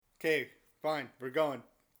Okay, fine. We're going.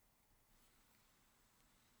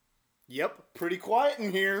 Yep, pretty quiet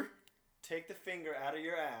in here. Take the finger out of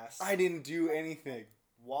your ass. I didn't do anything.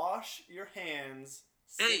 Wash your hands.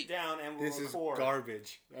 Sit down and we'll this record. Is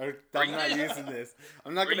garbage. I'm not using this.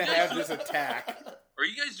 I'm not going to have this attack. Are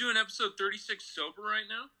you guys doing episode 36 sober right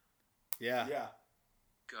now? Yeah.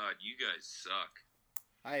 God, you guys suck.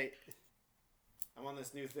 I'm on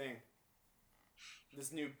this new thing.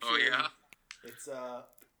 This new pure, oh, yeah? It's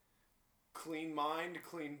clean mind,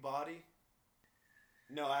 clean body.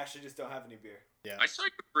 No, I actually just don't have any beer. Yeah. I saw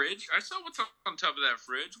your fridge. I saw what's on top of that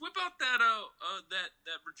fridge. Whip out that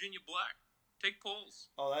Virginia Black. Take pulls.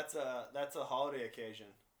 Oh, that's a holiday occasion.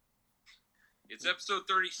 It's episode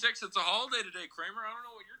 36. It's a holiday today, Kramer. I don't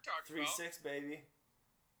know what you're talking about. 36, baby.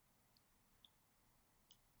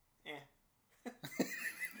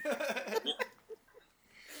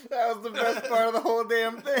 That was the best part of the whole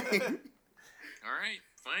damn thing. All right,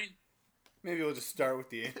 fine. Maybe we'll just start with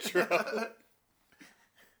the intro.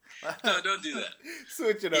 No, don't do that.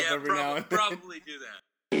 Switch it up every now and then. Probably do that.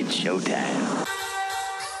 It's showtime.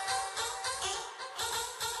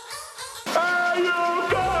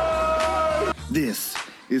 This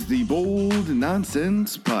is the Bold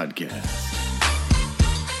Nonsense Podcast.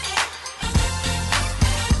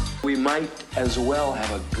 We might as well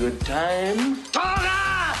have a good time.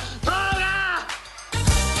 Toga! Toga!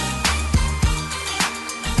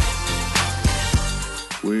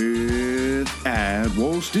 With at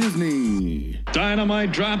Walt Disney.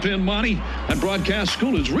 Dynamite drop-in money at broadcast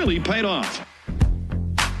school has really paid off.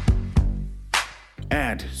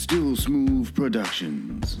 At Still Smooth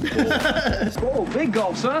Productions. Oh, big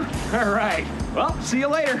gulps, huh? All right. Well, see you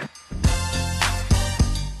later.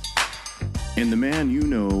 And the man you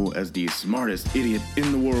know as the smartest idiot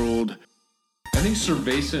in the world. I think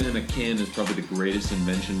cerveza in a can is probably the greatest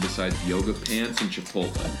invention besides yoga pants and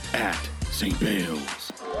Chipotle. At St.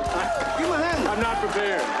 Bale's. Give me a hand. I'm not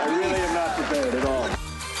prepared. I really am not prepared at all.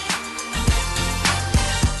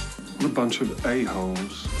 What a bunch of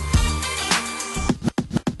a-holes.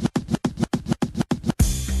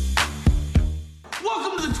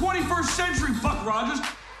 Welcome to the 21st century, Buck Rogers.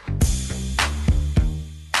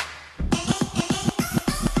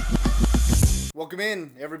 Welcome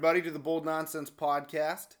in, everybody, to the Bold Nonsense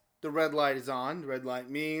Podcast. The red light is on. The red light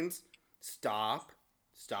means stop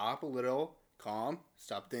a little, calm,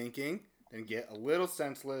 stop thinking, then get a little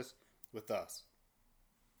senseless with us.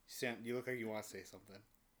 You look like you want to say something.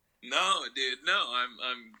 No, dude, no,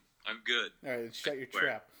 I'm good. All right, shut your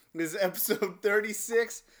trap. This is episode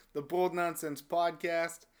 36, the Bold Nonsense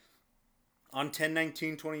Podcast, on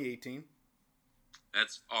 10/19/2018.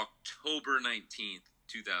 That's October 19th,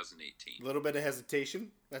 2018. A little bit of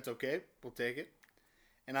hesitation. That's okay. We'll take it.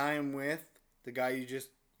 And I am with the guy you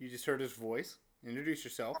just heard his voice. Introduce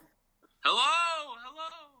yourself. Hello.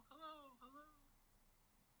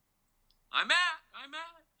 I'm at.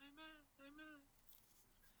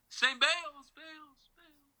 St. Bale's.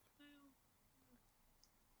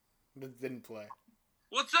 That didn't play.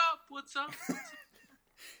 What's up?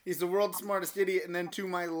 He's the world's smartest idiot, and then to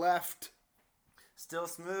my left. Still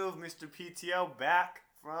smooth, Mr. PTO, back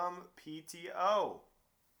from PTO.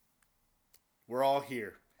 We're all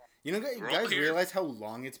here. You know, guys realize how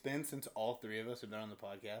long it's been since all three of us have been on the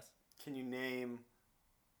podcast? Can you name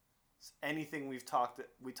anything we talked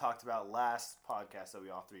about last podcast that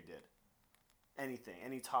we all three did? Anything,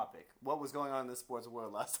 any topic. What was going on in the sports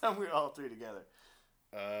world last time we were all three together?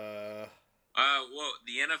 Well,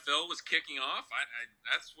 the NFL was kicking off.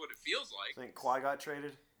 That's what it feels like. I think Kawhi got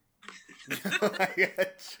traded. I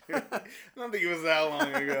don't think it was that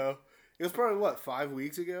long ago. It was probably, 5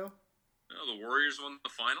 weeks ago? No, the Warriors won the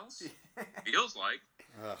finals. Feels like.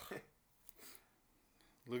 Ugh.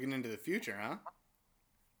 Looking into the future, huh?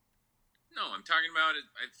 No, I'm talking about it.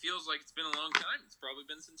 It feels like it's been a long time. It's probably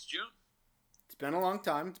been since June. It's been a long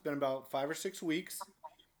time. It's been about 5 or 6 weeks.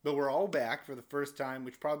 But we're all back for the first time,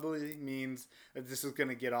 which probably means that this is going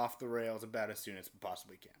to get off the rails about as soon as it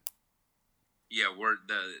possibly can. Yeah,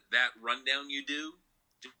 that rundown you do,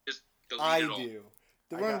 just delete I it all. do.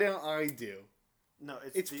 The rundown I do. No,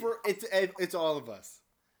 it's all of us.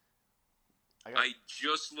 I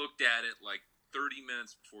just looked at it like 30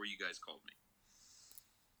 minutes before you guys called me.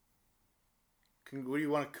 What do you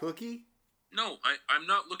want, a cookie? No, I'm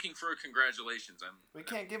not looking for a congratulations. We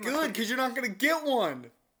can't give him good, because you're not going to get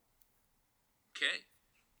one. Okay.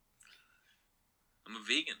 I'm a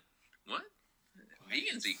vegan. What?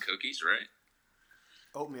 Vegans eat cookies, right?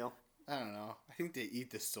 Oatmeal. I don't know. I think they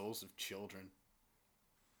eat the souls of children.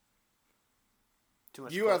 Too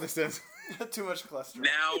much. You are the senseless. Too much cholesterol.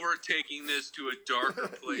 Now we're taking this to a darker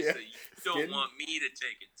place Yeah. that you don't want me to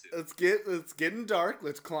take it to. Let's get in dark.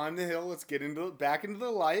 Let's climb the hill. Let's get back into the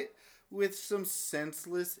light with some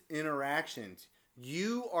senseless interactions.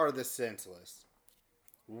 You are the senseless.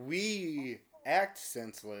 We act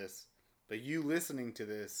senseless, but you listening to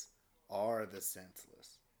this are the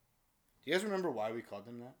senseless. Do you guys remember why we called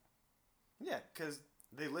them that? Yeah, because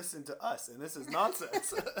they listen to us, and this is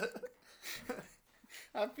nonsense.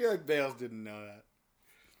 I feel like Bales didn't know that.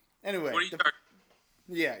 Anyway, What are you talking?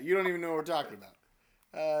 yeah, you don't even know what we're talking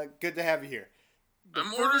about. Good to have you here.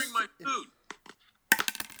 I'm ordering my food.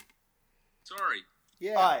 Sorry.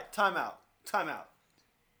 Yeah. All right, time out.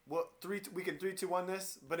 Well, we can 3, 2, 1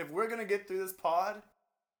 this, but if we're gonna get through this pod,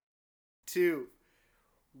 2,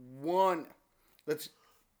 1. Let's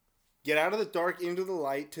get out of the dark into the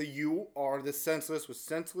light till you are the senseless with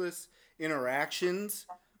senseless interactions.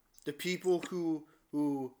 The people who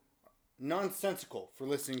nonsensical for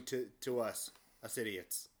listening to us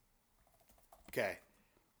idiots. Okay.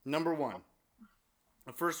 Number 1.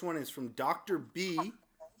 The first one is from Dr. B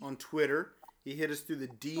on Twitter. He hit us through the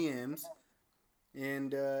DMs.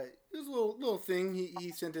 And it was a little thing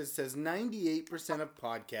he sent us. It says 98% of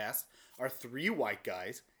podcasts are 3 white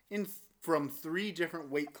guys from 3 different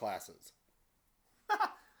weight classes.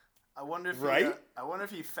 I wonder if Right? I wonder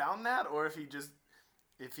if he found that or if he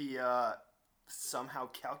somehow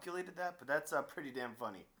calculated that. But that's pretty damn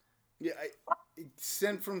funny. Yeah, it's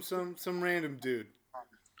sent from some random dude.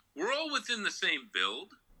 We're all within the same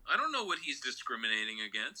build. I don't know what he's discriminating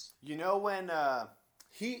against. You know when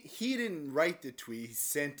He didn't write the tweet. He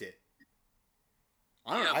sent it.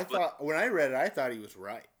 I don't Yeah, know. I but- thought when I read it, I thought he was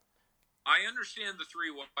right. I understand the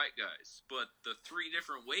 3 white guys, but the 3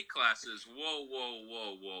 different weight classes.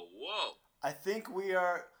 Whoa. I think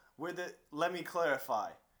let me clarify.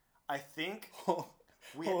 I think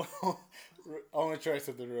we I want to try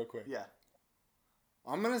something real quick. yeah.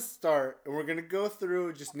 I'm gonna start, and we're gonna go through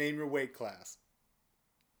and just name your weight class.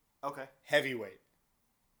 Okay. Heavyweight.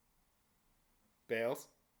 Bales.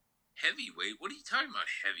 Heavyweight? What are you talking about?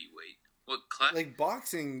 Heavyweight? What class? Like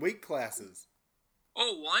boxing weight classes.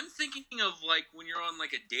 Oh, well, I'm thinking of like when you're on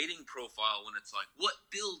like a dating profile when it's like, what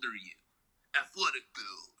build are you? Athletic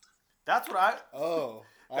build. That's what I Oh,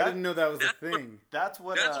 I That- didn't know that was a that's what- thing. that's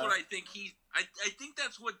what That's what I think I think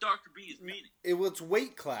that's what Dr. B is meaning. It was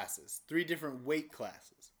weight classes. 3 different weight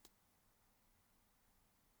classes.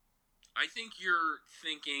 I think you're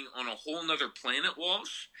thinking on a whole nother planet,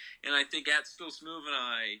 Walsh, and I think at Still Smooth and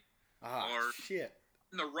I Ah, shit.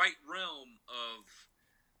 in the right realm of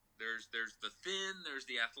there's the thin, there's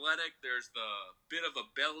the athletic, there's the bit of a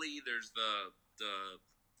belly, there's the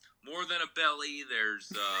more than a belly,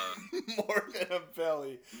 there's More than a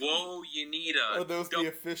belly. whoa, you need a Are those the double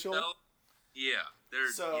official? bell. Yeah,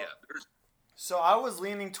 there's So- there's So I was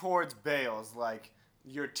leaning towards Bales, like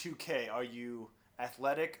you're 2K. Are you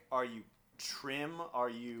athletic? Are you trim? Are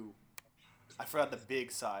you? I forgot the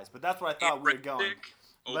big size, but that's what I thought we were going. anorexic,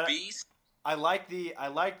 But- obese. I like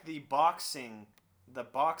the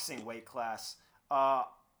boxing weight class.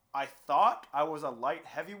 I thought I was a light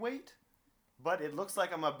heavyweight, but it looks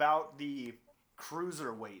like I'm about the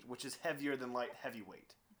cruiserweight, which is heavier than light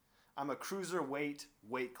heavyweight. I'm a cruiserweight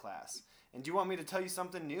weight class. And do you want me to tell you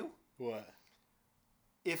something new? What?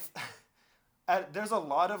 If there's a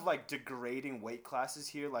lot of like degrading weight classes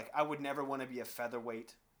here, like I would never want to be a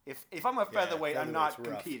featherweight. If I'm a featherweight, I'm not featherweight's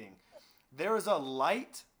rough. competing. There is a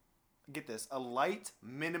light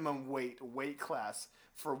minimum weight class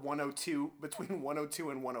for 102 between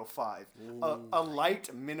 102 and 105. A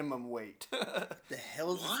light minimum weight. The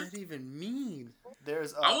hell does What? that even mean?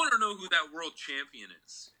 There's I want to know who that world champion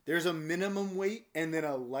is. There's a minimum weight and then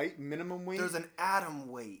a light minimum weight, there's an atom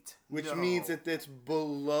weight, which No. means that that's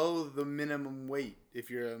below the minimum weight if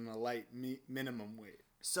you're in a light minimum weight.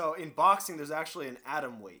 So in boxing, there's actually an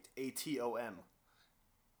atom weight, ATOM,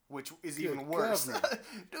 which is Good even worse. governor.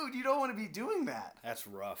 Dude, you don't want to be doing that. That's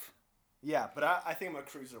rough. Yeah, but I think I'm a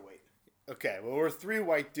cruiserweight. Okay, well, we're 3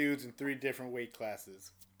 white dudes in 3 different weight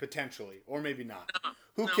classes, potentially, or maybe not.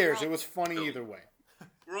 Who no, cares? we're It was funny all- either way.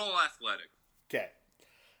 We're all athletic. Okay,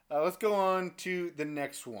 let's go on to the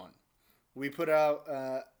next one. We put out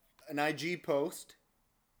an IG post,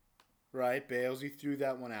 right? Bales, you threw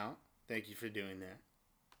that one out. Thank you for doing that.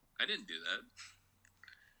 I didn't do that.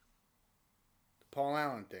 The Paul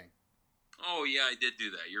Allen thing. Oh yeah, I did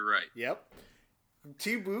do that. You're right. Yep.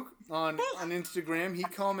 T-Book on Instagram, he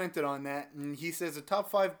commented on that, and he says the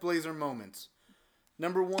top 5 Blazer moments.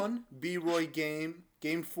 Number 1, B-Roy game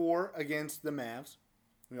 4 against the Mavs.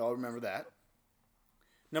 We all remember that.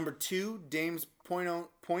 Number 2, Dame's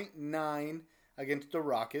 .9 against the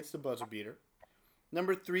Rockets, the buzzer beater.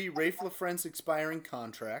 Number 3, Rafe LaFrence's expiring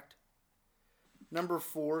contract. Number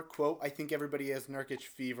 4, quote, I think everybody has Nurkic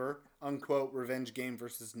fever, unquote, revenge game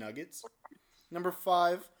versus Nuggets. Number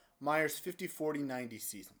 5, Myers 50-40-90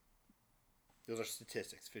 season. Those are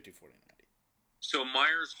statistics, 50-40-90. So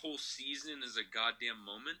Myers' whole season is a goddamn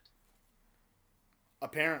moment?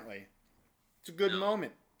 Apparently. It's a good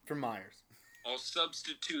moment for Myers. I'll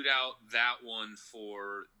substitute out that one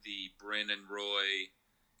for the Brandon Roy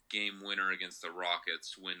game winner against the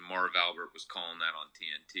Rockets when Marv Albert was calling that on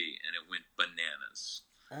TNT, and it went bananas.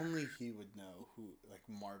 Only he would know who, like,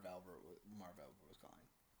 Marv Albert was calling.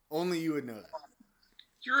 Only you would know that.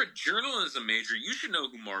 You're a journalism major. You should know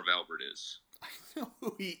who Marv Albert is. I know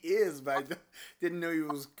who he is, but I didn't know he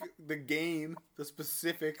was the game, the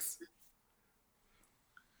specifics.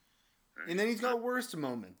 And then he's got worse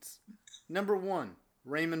moments. Number 1,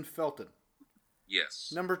 Raymond Felton.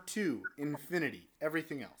 Yes. Number 2, Infinity.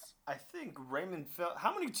 Everything else. I think Raymond Felton...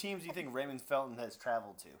 How many teams do you think Raymond Felton has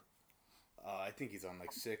traveled to? I think he's on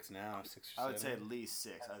like 6 now, 6 or 7. I would say at least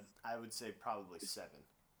 6. I would say probably 7.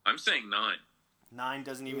 I'm saying 9. 9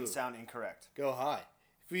 doesn't even sound incorrect. Go high.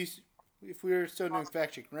 If we were still doing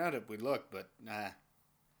fact check roundup, we'd look, but nah.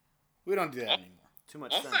 We don't do that anymore. Too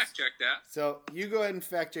much I'll sense. fact check that. So you go ahead and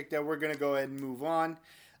fact check that. We're going to go ahead and move on.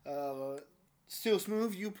 Still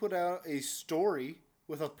Smooth, you put out a story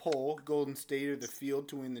with a poll, Golden State or the field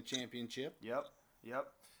to win the championship. Yep.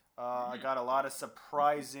 I got a lot of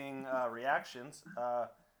surprising reactions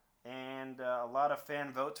and a lot of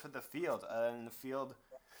fan votes for the field. And the field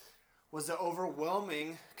was the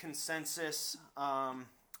overwhelming consensus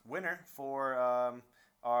winner for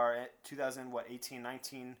our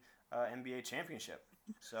 2018-19 NBA championship.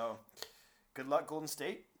 So good luck, Golden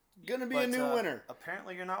State. Gonna be a new winner.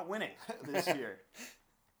 Apparently, you're not winning this year.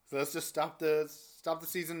 So let's just stop the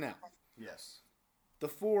season now. Yes. The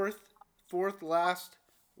fourth last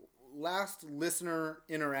listener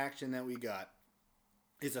interaction that we got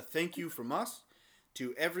is a thank you from us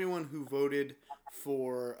to everyone who voted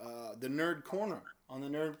for the Nerd Corner on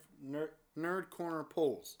the Nerd Corner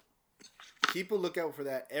polls. Keep a lookout for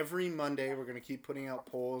that every Monday. We're gonna keep putting out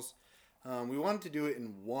polls. We wanted to do it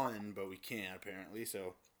in one, but we can't apparently.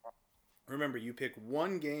 So remember, you pick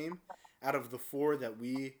one game out of the 4 that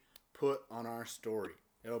we put on our story.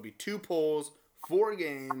 It'll be 2 polls, 4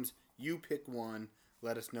 games. You pick one.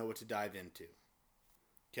 Let us know what to dive into.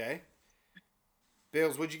 Okay?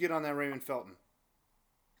 Bales, what'd you get on that Raymond Felton?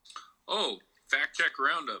 Oh, fact check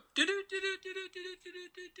roundup.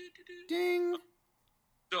 Ding!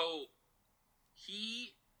 So,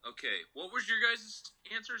 okay, what was your guys'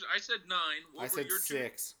 answers? I said 9. What I were said your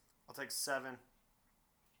 6. I'll take 7.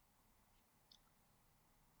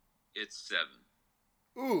 It's 7.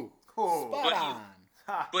 Ooh, Cool. spot on.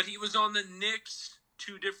 But he was on the Knicks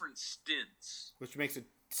 2 different stints. Which makes it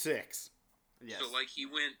 6. Yes. So like he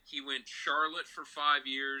went Charlotte for 5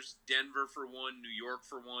 years, Denver for 1, New York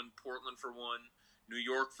for 1, Portland for 1, New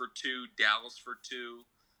York for 2, Dallas for 2,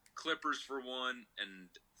 Clippers for 1, and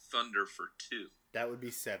Thunder for 2. That would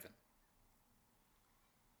be 7.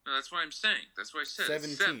 No, that's what I'm saying. That's what I said. 7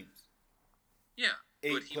 teams. Yeah.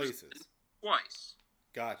 8 but he was places. Twice.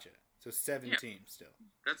 Gotcha. So 7 Yeah. teams still.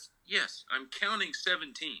 Yes, I'm counting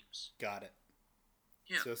 7 teams. Got it.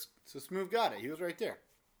 Yeah. So Smooth got it. He was right there.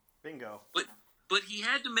 Bingo. But he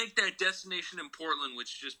had to make that destination in Portland,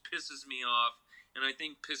 which just pisses me off, and I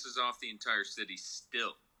think pisses off the entire city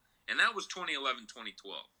still. And that was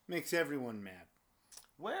 2011-2012. Makes everyone mad.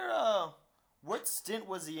 What stint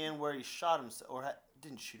was he in where he shot himself, or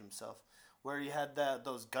didn't shoot himself, where he had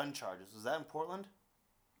those gun charges? Was that in Portland?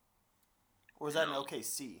 Or was that in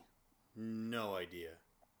OKC? No idea.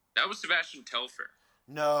 That was Sebastian Telfair.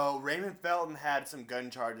 No, Raymond Felton had some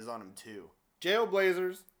gun charges on him too.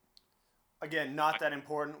 Jailblazers. Again, not that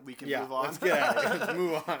important. We can move on. Let's get out of here. Let's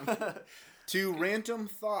move on. To random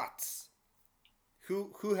thoughts.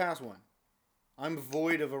 Who has one? I'm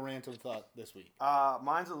void of a random thought this week.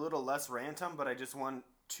 Mine's a little less random, but I just want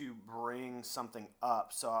to bring something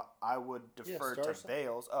up. So I would defer to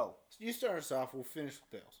Bales. Oh. You start us off. We'll finish with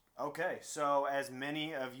Bales. Okay, so as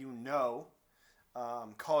many of you know,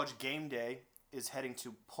 College Game Day is heading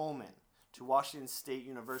to Pullman, to Washington State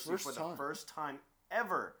University for the first time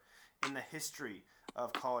ever in the history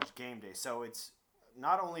of College Game Day. So it's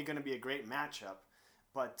not only going to be a great matchup,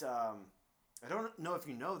 but I don't know if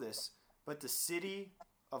you know this, but the city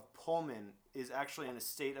of Pullman is actually in a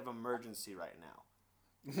state of emergency right now.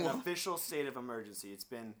 An official state of emergency. It's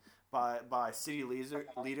been by city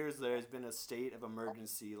leaders. There has been a state of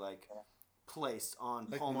emergency placed on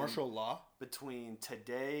like Pullman martial law between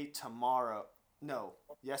today, tomorrow. No,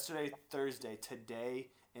 yesterday, Thursday, today,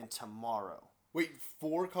 and tomorrow. Wait,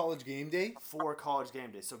 4 college game day? 4 college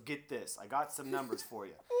game days. So get this. I got some numbers for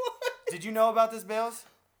you. Did you know about this, Bales?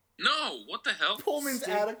 No, what the hell? Pullman's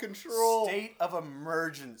out of control. State of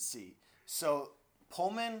emergency. So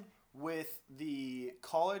Pullman, with the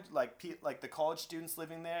college, like the college students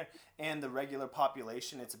living there and the regular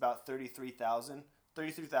population, it's about 33,000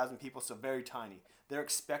 people, so very tiny. They're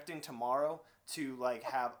expecting tomorrow to like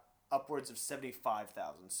have upwards of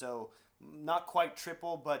 75,000. So not quite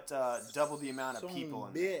triple, but double the amount of people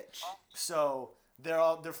in there. So they're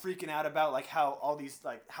freaking out about like how all these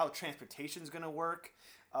like how transportation's gonna work.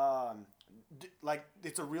 Like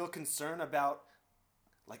it's a real concern about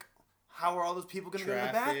like how are all those people gonna go to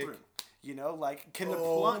the bathroom? You know, like can the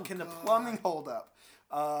plumbing hold up?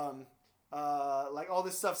 Like all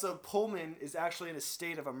this stuff. So Pullman is actually in a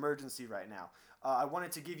state of emergency right now. I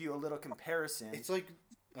wanted to give you a little comparison. It's like,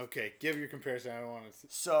 okay, give your comparison. I don't want to see.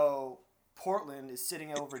 So Portland is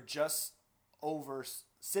sitting at just over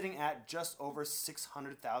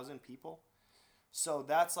 600,000 people. So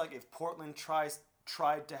that's like if Portland tried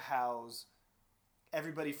to house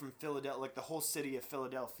everybody from Philadelphia, like the whole city of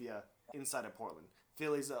Philadelphia inside of Portland.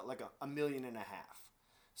 Philly's like a million and a half.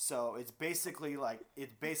 So it's basically like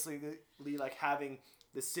having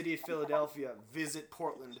the city of Philadelphia visit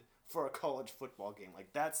Portland for a college football game.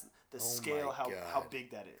 Like that's the scale how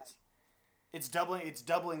big that is. It's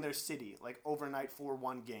doubling their city like overnight for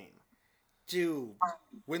one game. Dude,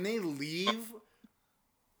 when they leave,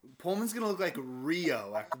 Pullman's gonna look like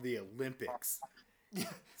Rio after the Olympics.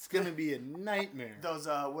 It's gonna be a nightmare. Those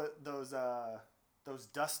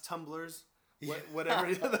dust tumblers,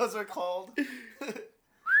 whatever those are called.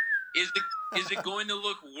 Is it going to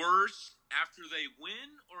look worse after they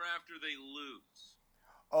win or after they lose?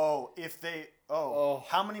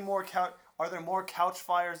 How many more are there more couch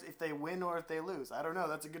fires if they win or if they lose? I don't know.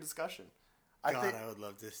 That's a good discussion. I would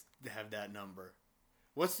love to have that number.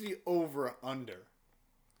 What's the over/under?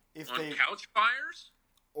 Couch fires?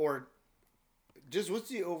 Or just what's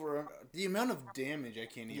the over? The amount of damage I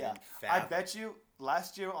can't even fathom. I bet you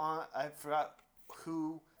last year I forgot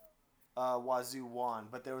who Wazoo won,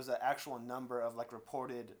 but there was an actual number of like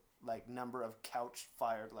reported like number of couch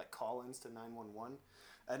fire like call-ins to 911,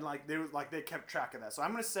 and like they kept track of that. So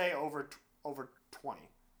I'm gonna say over 20.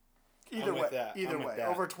 Either way,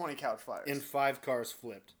 over 20 couch fires. And 5 cars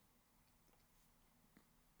flipped.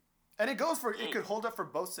 And it could hold up for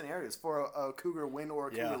both scenarios, for a Cougar win or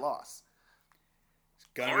a Cougar loss.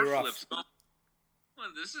 Car flips. Well,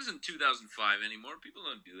 this isn't 2005 anymore. People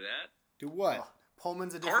don't do that. Do what? Oh,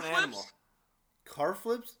 Pullman's a different animal. Car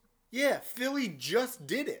flips? Yeah, Philly just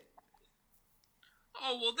did it.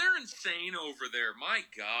 Oh, well, they're insane over there. My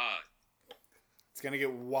God. It's going to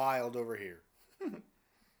get wild over here.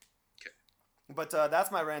 But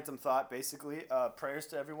that's my random thought, basically. Prayers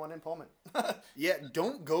to everyone in Pullman. Yeah,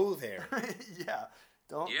 don't go there.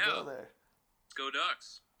 Don't go there. Let's go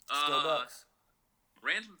Ducks. Let's go Ducks.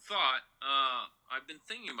 Random thought. I've been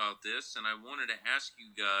thinking about this, and I wanted to ask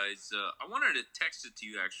you guys. I wanted to text it to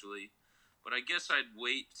you, actually, but I guess I'd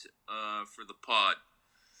wait for the pod.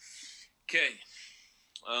 Okay.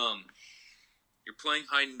 You're playing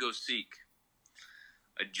hide-and-go-seek.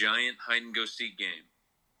 A giant hide-and-go-seek game.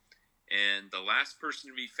 And the last person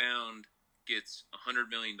to be found gets $100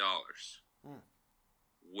 million.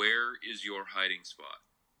 Where is your hiding spot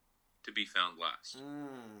to be found last?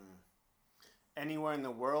 Anywhere in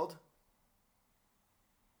the world?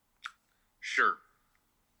 Sure.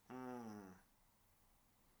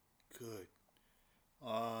 Good.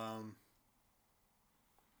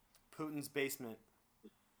 Putin's basement.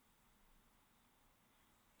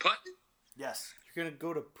 Putin? Yes. You're going to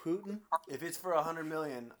go to Putin? If it's for $100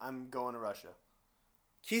 million, I'm going to Russia.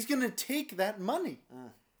 He's going to take that money.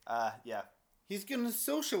 Yeah. He's going to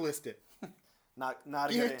socialist it. Not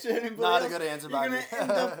a good answer by me. You're going to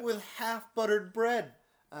end up with half-buttered bread.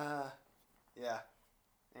 Yeah.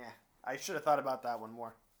 I should have thought about that one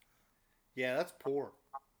more. Yeah, that's poor.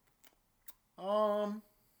 How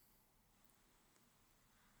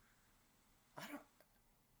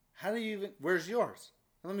do you even... Where's yours?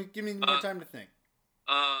 Give me more time to think.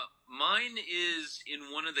 Mine is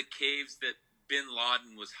in one of the caves that Bin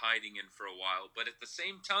Laden was hiding in for a while, but at the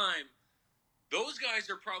same time, those guys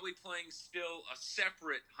are probably playing still a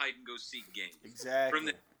separate hide-and-go-seek game. Exactly. From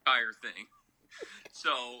the entire thing.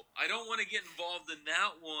 So, I don't want to get involved in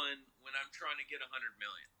that one when I'm trying to get $100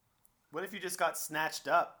 million. What if you just got snatched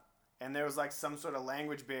up and there was like some sort of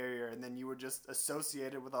language barrier and then you were just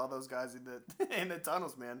associated with all those guys in the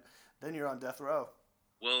tunnels, man? Then you're on death row.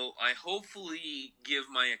 Well, I hopefully give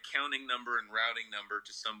my accounting number and routing number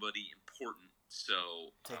to somebody important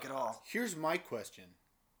So Take it all. Here's my question.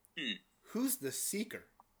 Who's the seeker?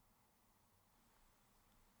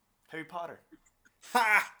 Harry Potter.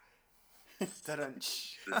 Ha!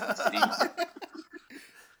 Ta-dunch.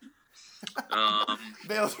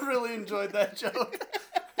 Bales really enjoyed that joke.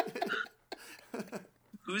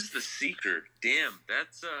 Who's the seeker? Damn,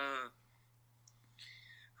 that's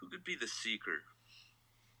who could be the seeker?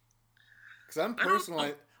 Because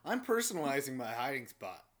I'm personalizing my hiding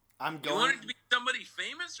spot. I'm You want it to be somebody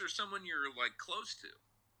famous or someone you're like close to?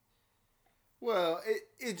 Well,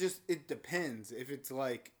 it depends. If it's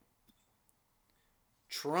like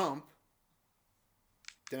Trump,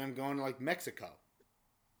 then I'm going to like Mexico.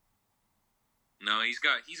 No, he's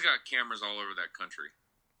got cameras all over that country.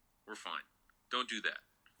 We're fine. Don't do that.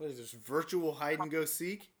 What is this, virtual hide and go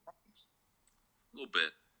seek? A little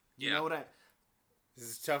bit. You know what This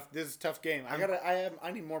is tough. This is a tough game.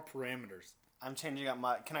 I need more parameters. I'm changing up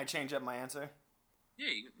my. Can I change up my answer? Yeah.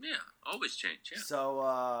 Always change. Yeah. So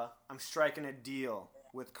I'm striking a deal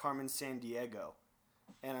with Carmen Sandiego,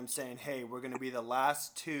 and I'm saying, hey, we're gonna be the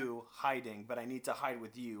last two hiding, but I need to hide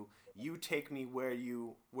with you. You take me where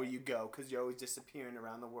you go, because you're always disappearing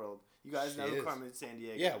around the world. You guys know who Carmen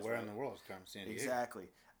Sandiego Yeah, is, where right? in the world is Carmen Sandiego? Exactly.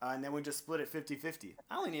 And then we just split it 50-50.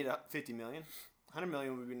 I only need $50 million. $100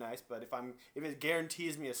 million would be nice, but if it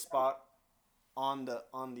guarantees me a spot on the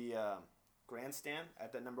grandstand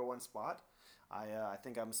at the number one spot, I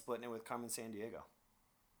think I'm splitting it with Carmen Sandiego.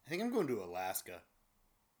 I think I'm going to Alaska.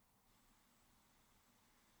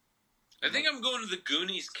 I think I'm going to the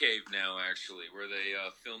Goonies cave now, actually, where they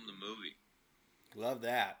filmed the movie. Love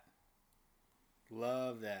that.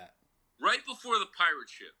 Love that. Right before the pirate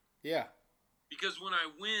ship. Yeah. Because when I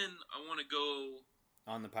win, I want to go...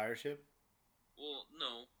 On the pirate ship? Well,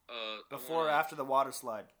 no. Before or after the water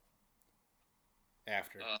slide?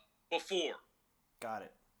 After. Before. Got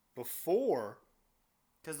it. Before?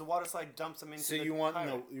 Because the water slide dumps them into So the you want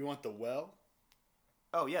pirate. you want the well?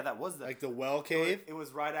 Oh, yeah, that was Like the well cave? It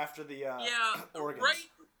was right after the organs. Right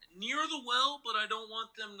near the well, but I don't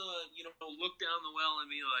want them to, look down the well and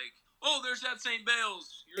be like, oh, there's that St.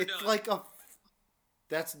 Bale's. You're It's done. like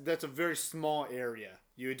that's a very small area.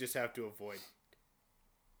 You would just have to avoid.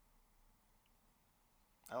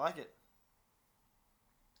 I like it.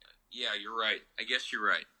 Yeah, you're right. I guess you're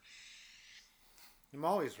right. I'm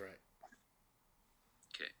always right.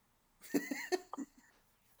 Okay.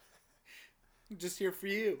 I'm just here for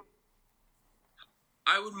you.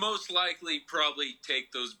 I would most likely probably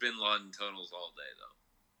take those Bin Laden tunnels all day,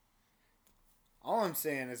 though. All I'm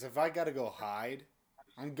saying is if I got to go hide,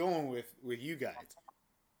 I'm going with you guys.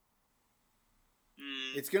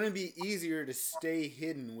 It's going to be easier to stay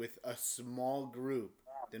hidden with a small group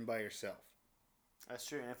than by yourself. That's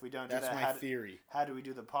true. And if we don't That's do that, my theory. How do we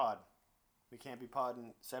do the pod? We can't be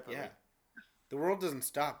podding separately. Yeah. The world doesn't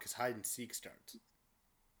stop because hide and seek starts.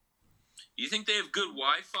 You think they have good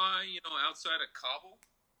Wi-Fi, outside of Kabul,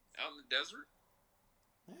 out in the desert,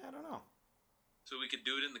 Yeah, I don't know. so we could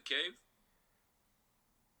do it in the cave?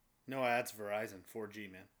 No, that's Verizon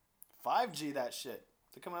 4G, man. 5G, that shit.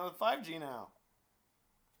 They're coming out with 5G now.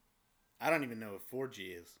 I don't even know what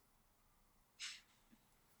 4G is.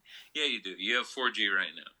 Yeah, you do. You have 4G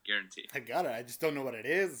right now, guaranteed. I got it. I just don't know what it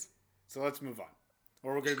is. So let's move on.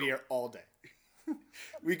 Or we're going to be here all day.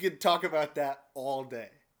 We could talk about that all day.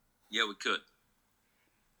 Yeah, we could.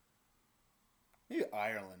 Maybe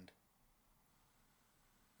Ireland.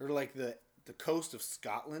 Or like the coast of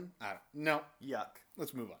Scotland. I don't No. Yuck.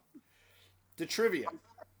 Let's move on. The trivia.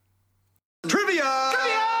 Trivia!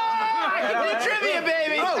 Trivia,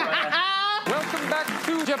 baby! Welcome back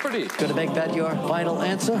to Jeopardy! Gonna make that your final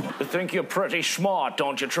answer? You think you're pretty smart,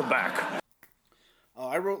 don't you, Trebek?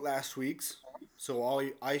 I wrote last week's,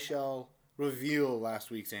 so I shall reveal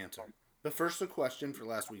last week's answer. But first, the question for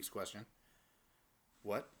last week's question.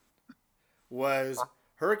 What? Was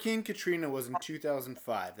Hurricane Katrina was in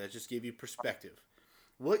 2005. That just gave you perspective.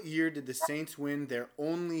 What year did the Saints win their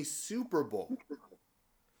only Super Bowl?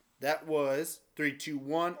 That was 3, 2,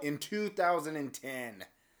 1 in 2010.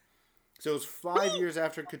 So it was 5 years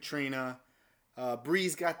after Katrina.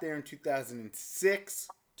 Breeze got there in 2006.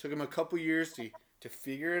 Took him a couple years to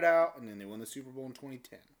figure it out, and then they won the Super Bowl in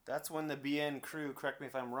 2010. That's when the BN crew, correct me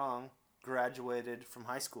if I'm wrong, graduated from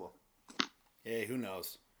high school. Hey, who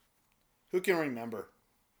knows? Who can remember?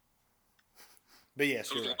 But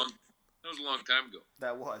yes, you're right. That was a long time ago.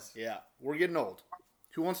 That was. Yeah, we're getting old.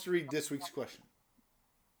 Who wants to read this week's question?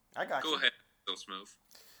 I got you. Go ahead, Bill Smooth.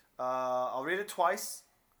 I'll read it twice.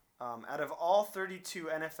 Out of all 32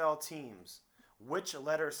 NFL teams, which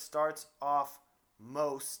letter starts off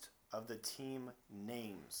most of the team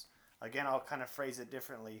names? Again, I'll kind of phrase it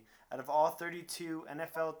differently. Out of all 32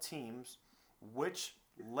 NFL teams, which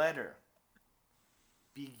letter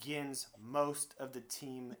begins most of the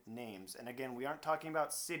team names? And again, we aren't talking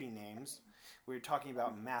about city names. We're talking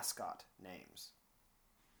about mascot names.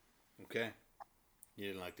 Okay. You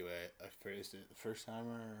didn't like the way I phrased it the first time,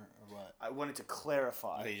 or what? I wanted to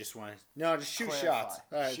clarify. Oh, you just wanted... No, just shoot Clarify. shots.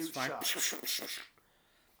 All right, Shoot it's fine. shots.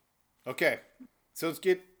 Okay. So let's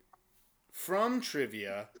get from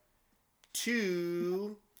trivia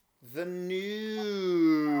to the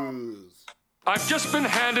news. I've just been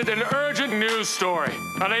handed an urgent news story,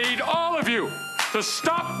 and I need all of you to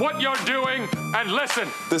stop what you're doing and listen.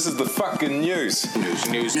 This is the fucking news. News.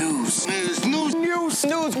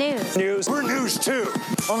 We're news too.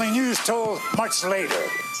 Only news told much later.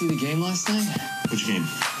 See the game last night? Which game?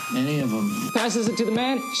 Any of them. Passes it to the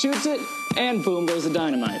man, shoots it, and boom goes the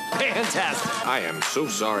dynamite. Fantastic. I am so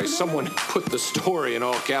sorry. Someone put the story in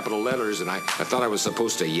all capital letters, and I thought I was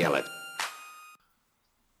supposed to yell it.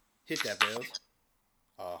 Hit that, Bales.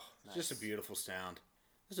 Oh, nice. Just a beautiful sound.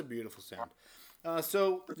 Just a beautiful sound.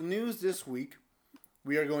 So, the news this week,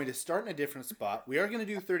 we are going to start in a different spot. We are going to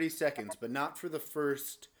do 30 seconds, but not for the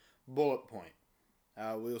first bullet point.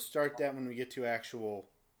 We'll start that when we get to actual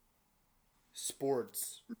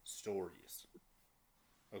sports stories.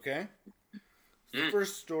 Okay? So the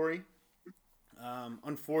first story,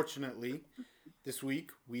 unfortunately, this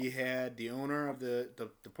week we had the owner of the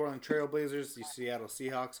Portland Trail Blazers, the Seattle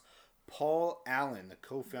Seahawks, Paul Allen, the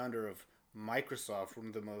co-founder of Microsoft,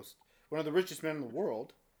 one of the richest men in the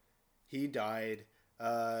world. He died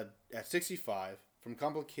at 65 from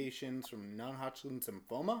complications from non-Hodgkin's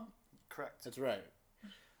lymphoma. Correct. That's right.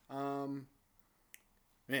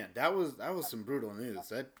 Man, that was some brutal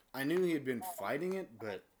news. I knew he had been fighting it,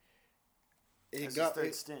 but it got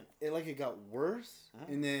worse,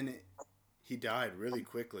 and then he died really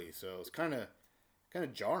quickly. So it's kind of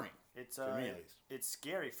jarring. It's for me at least. It's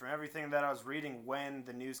scary. From everything that I was reading when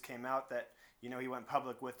the news came out that he went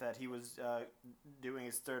public with that he was doing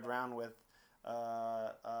his third round with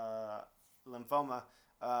lymphoma.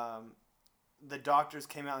 The doctors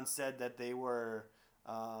came out and said that they were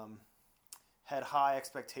had high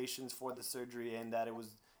expectations for the surgery and that it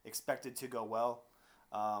was expected to go well.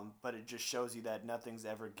 But it just shows you that nothing's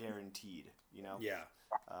ever guaranteed. Yeah.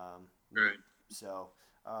 Right. So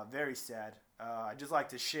very sad. I'd just like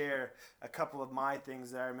to share a couple of my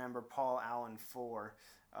things that I remember Paul Allen for.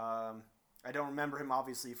 I don't remember him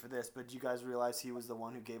obviously for this, but do you guys realize he was the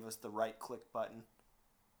one who gave us the right click button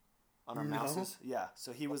on our mouses? Yeah,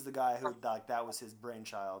 so he was the guy who that was his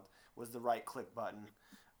brainchild, was the right click button.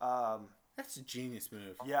 That's a genius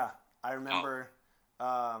move. Yeah, I remember.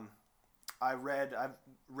 I've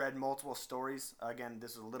read multiple stories. Again,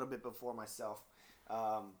 this is a little bit before myself,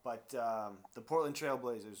 but the Portland Trail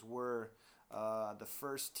Blazers were the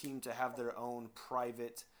first team to have their own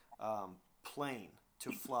private plane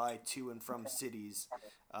to fly to and from cities,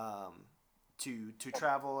 to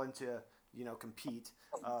travel and to compete.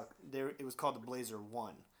 It was called the Blazer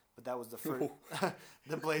One, but that was the first.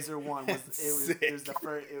 The Blazer One was the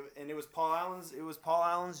first, and it was Paul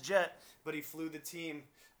Allen's jet, but he flew the team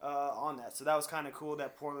on that. So that was kind of cool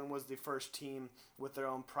that Portland was the first team with their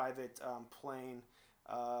own private plane.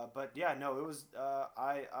 But yeah, no, it was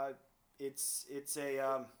it's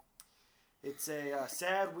a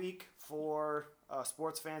sad week for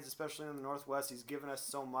sports fans, especially in the Northwest. He's given us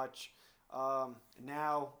so much.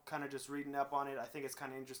 Now, kind of just reading up on it, I think it's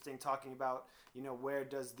kind of interesting talking about where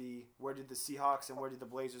did the Seahawks and where did the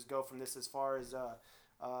Blazers go from this as far as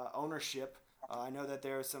ownership. I know that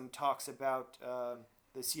there are some talks about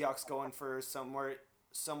the Seahawks going for somewhere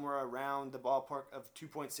around the ballpark of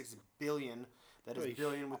 $2.6 billion. That is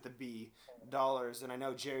billion with the B dollars, and I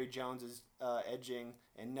know Jerry Jones is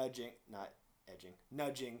nudging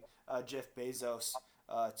Jeff Bezos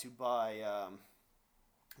to buy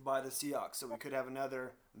the Seahawks, so we could have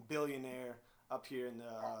another billionaire up here in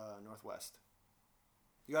the Northwest.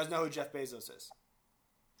 You guys know who Jeff Bezos is?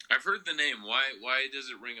 I've heard the name. Why does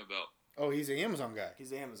it ring a bell? Oh, he's the Amazon guy. He's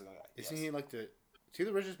the Amazon guy. Isn't he is he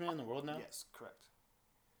the richest man in the world now? Yes, correct.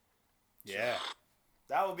 Yeah.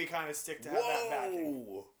 That would be kind of sick to have that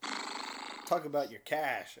backing. Talk about your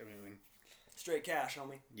cash. I mean, straight cash,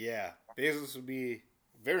 homie. Yeah, Bezos would be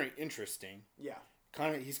very interesting. Yeah.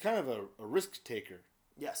 He's kind of a risk taker.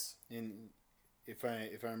 Yes. And if I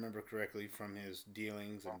remember correctly from his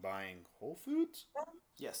dealings in buying Whole Foods.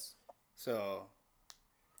 Yes. So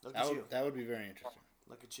that would be very interesting.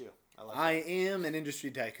 Look at you. I am an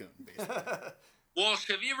industry tycoon, basically. Walsh,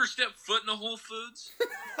 have you ever stepped foot in a Whole Foods?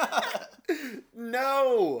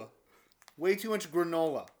 No. Way too much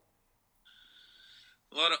granola.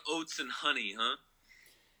 A lot of oats and honey, huh?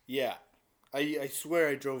 Yeah. I swear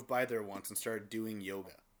I drove by there once and started doing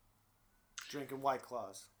yoga. Drinking White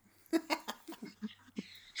Claws. God,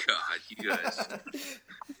 you guys.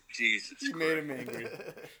 Jesus You made him angry.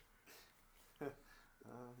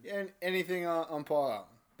 And anything on Paul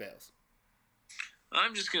Allen, Bales?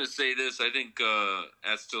 I'm just going to say this. I think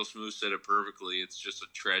Still Smooth said it perfectly. It's just a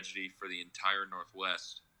tragedy for the entire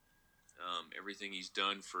Northwest. Everything he's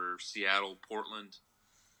done for Seattle, Portland,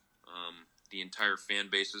 the entire fan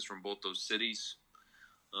bases from both those cities.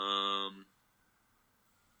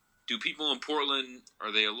 Do people in Portland,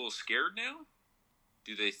 are they a little scared now?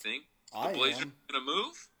 Do they think the Blazers are going to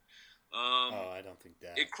move? I don't think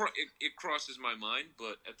that. It crosses my mind,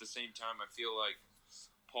 but at the same time, I feel like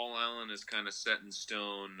Paul Allen is kind of set in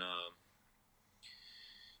stone,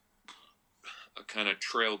 a kind of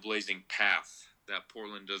trailblazing path that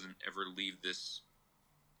Portland doesn't ever leave this.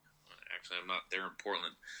 Actually, I'm not there in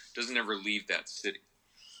Portland. Doesn't ever leave that city.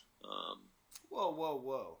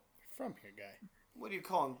 Whoa. From here, guy. What are you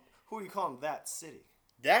calling? Who are you calling that city?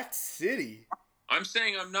 That city? I'm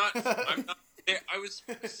saying I'm not there. I was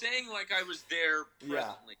saying like I was there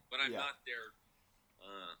presently, but I'm not there.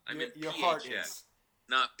 I'm in your PHX, heart is.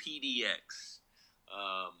 not PDX.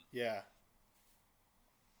 Yeah.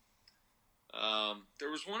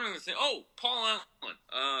 There was one other thing. Oh, Paul Allen.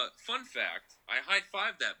 Fun fact: I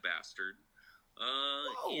high-fived that bastard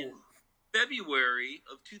in February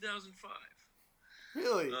of 2005.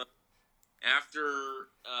 Really? After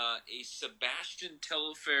a Sebastian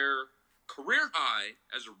Telfair career high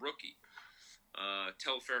as a rookie.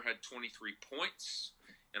 Telfair had 23 points,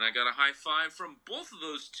 and I got a high five from both of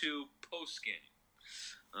those two post-game.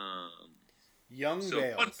 Young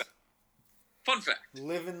Bales. Fun fact.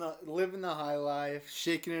 Living the high life,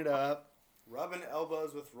 shaking it up. Rubbing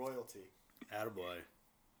elbows with royalty. Attaboy.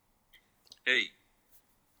 Hey,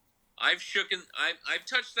 I've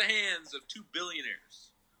touched the hands of two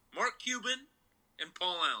billionaires, Mark Cuban and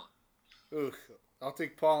Paul Allen. Ooh, I'll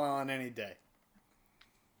take Paul Allen any day.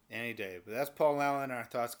 Any day. But that's Paul Allen, and our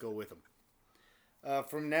thoughts go with him.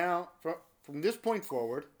 From this point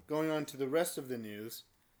forward, going on to the rest of the news,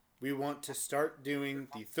 we want to start doing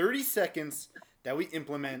the 30 seconds that we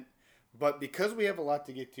implement. But because we have a lot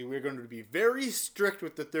to get to, we're going to be very strict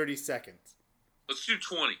with the 30 seconds. Let's do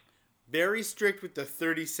 20. Very strict with the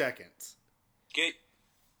 30 seconds. Okay.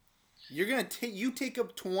 You're going to take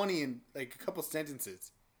up 20 in like a couple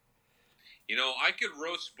sentences. You know, I could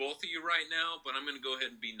roast both of you right now, but I'm going to go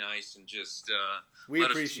ahead and be nice and just we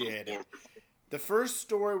appreciate it. The first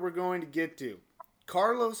story we're going to get to.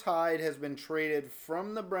 Carlos Hyde has been traded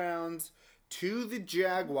from the Browns to the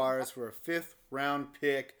Jaguars for a 5th-round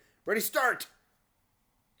pick. Ready, start!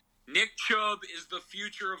 Nick Chubb is the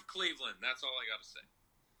future of Cleveland. That's all I got to say.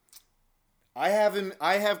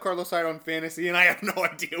 I have Carlos Hyde on fantasy, and I have no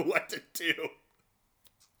idea what to do.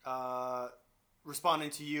 Responding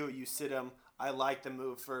to you, you sit him. I like the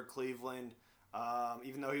move for Cleveland.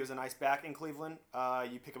 Even though he was a nice back in Cleveland,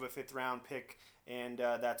 you pick up a 5th-round pick, and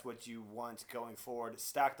that's what you want going forward.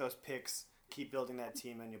 Stack those picks, keep building that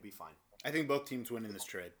team, and you'll be fine. I think both teams win in this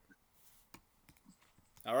trade.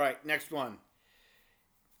 All right, next one.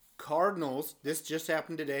 Cardinals. This just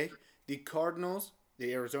happened today. The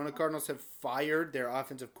Arizona Cardinals have fired their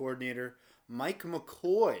offensive coordinator, Mike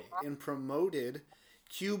McCoy, and promoted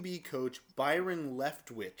QB coach Byron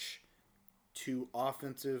Leftwich to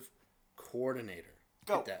offensive coordinator.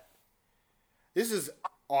 Go. Get that. This is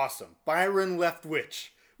awesome. Byron Leftwich.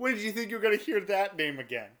 When did you think you were going to hear that name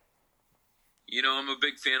again? You know, I'm a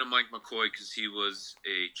big fan of Mike McCoy because he was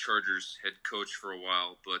a Chargers head coach for a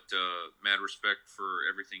while, but mad respect for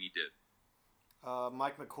everything he did.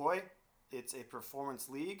 Mike McCoy, it's a performance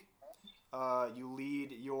league. You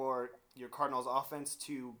lead your Cardinals offense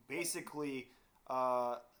to basically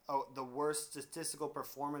the worst statistical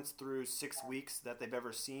performance through 6 weeks that they've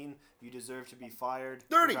ever seen. You deserve to be fired.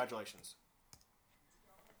 30. Congratulations.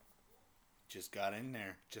 Just got in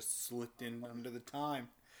there. Just slipped in under the time.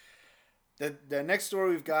 The next story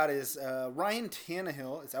we've got is Ryan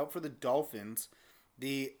Tannehill is out for the Dolphins.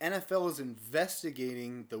 The NFL is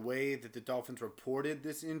investigating the way that the Dolphins reported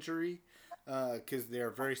this injury because there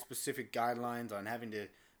are very specific guidelines on having to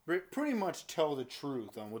pretty much tell the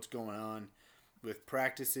truth on what's going on with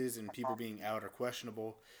practices and people being out or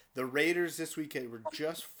questionable. The Raiders this week were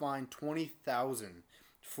just fined $20,000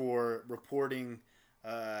 for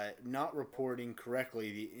not reporting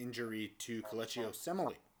correctly the injury to Kelechi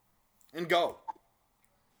Osemele. And go.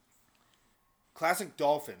 Classic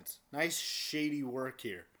Dolphins. Nice shady work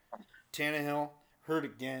here. Tannehill hurt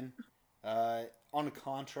again. On a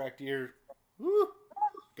contract year. Woo.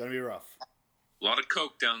 Gonna be rough. A lot of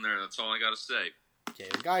coke down there. That's all I got to say. Okay,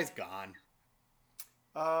 the guy's gone.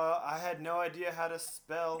 I had no idea how to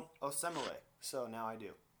spell Osemele, so now I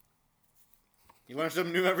do. You learn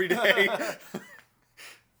something new every day.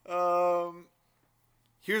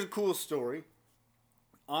 Here's a cool story.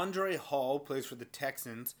 Andre Hall plays for the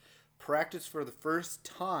Texans, practiced for the first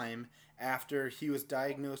time after he was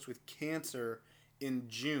diagnosed with cancer in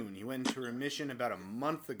June. He went into remission about a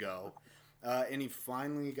month ago, and he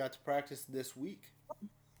finally got to practice this week.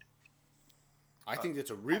 I think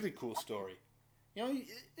that's a really cool story. You know,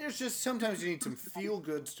 there's just sometimes you need some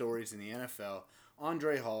feel-good stories in the NFL.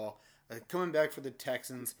 Andre Hall, coming back for the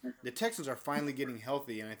Texans. The Texans are finally getting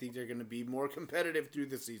healthy, and I think they're going to be more competitive through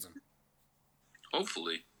the season.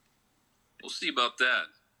 Hopefully. We'll see about that.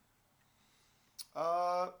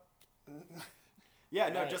 Yeah,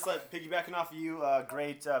 no, just like piggybacking off of you,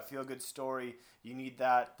 great feel-good story. You need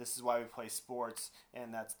that. This is why we play sports,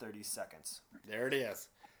 and that's 30 seconds. There it is.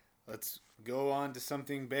 Let's go on to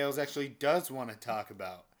something Bales actually does want to talk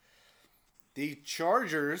about. The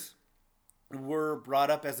Chargers were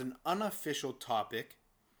brought up as an unofficial topic.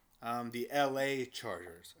 The LA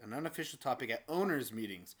Chargers, an unofficial topic at owners'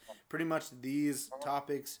 meetings. Pretty much these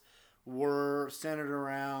topics were centered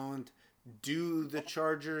around, do the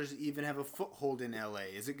Chargers even have a foothold in LA?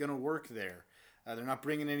 Is it going to work there? They're not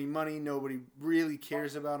bringing any money. Nobody really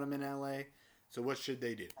cares about them in LA. So what should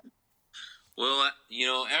they do? Well, you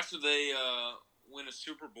know, after they win a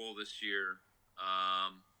Super Bowl this year,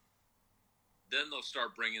 then they'll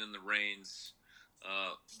start bringing in the reins,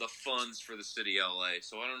 the funds for the city of LA.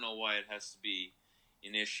 So I don't know why it has to be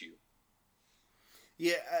an issue.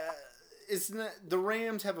 Yeah, the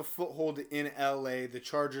Rams have a foothold in LA. The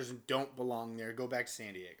Chargers don't belong there. Go back to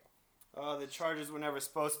San Diego. The Chargers were never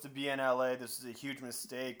supposed to be in LA. This was a huge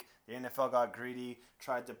mistake. The NFL got greedy,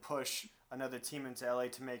 tried to push another team into LA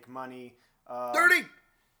to make money. 30!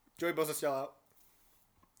 Joey Bosa still out.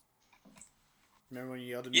 Remember when you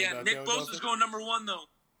yelled at me about Nick Bosa's going number 1, though.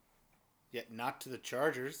 Yeah, not to the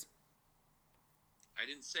Chargers. I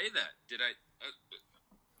didn't say that. Did I?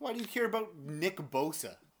 Why do you care about Nick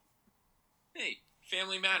Bosa? Hey,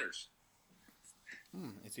 family matters.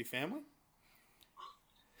 Is he family?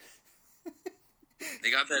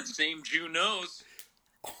 They got that same Jew nose.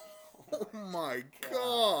 Oh my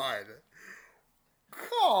God.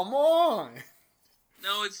 Come on.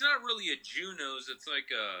 No, it's not really a Jew nose. It's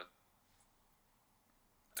like a...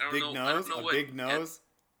 Big nose? A big nose?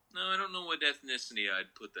 No, I don't know what ethnicity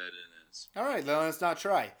I'd put that in as. All right, then let's not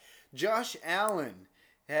try. Josh Allen,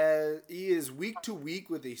 he is week to week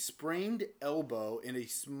with a sprained elbow and a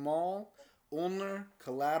small ulnar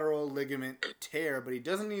collateral ligament tear, but he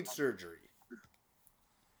doesn't need surgery.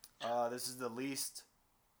 This is the least...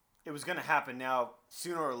 It was going to happen now,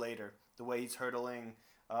 sooner or later, the way he's hurdling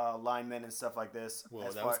linemen and stuff like this.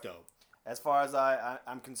 Well, that was dope. As far as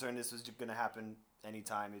I'm concerned, this was going to happen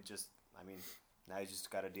anytime. Now you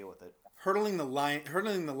just got to deal with it. Hurdling the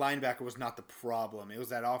linebacker was not the problem. It was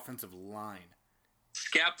that offensive line.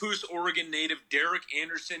 Scappoose, Oregon native Derek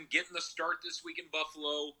Anderson getting the start this week in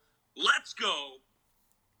Buffalo. Let's go.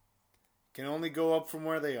 Can only go up from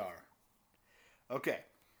where they are. Okay.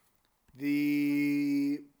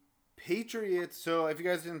 The Patriots, so if you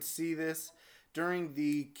guys didn't see this, during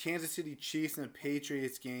the Kansas City Chiefs and the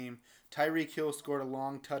Patriots game, Tyreek Hill scored a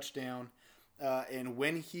long touchdown. And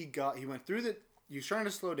when he went through he was trying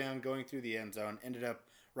to slow down going through the end zone, ended up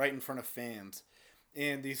right in front of fans.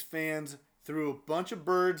 And these fans threw a bunch of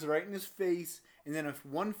birds right in his face, and then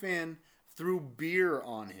one fan threw beer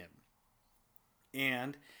on him.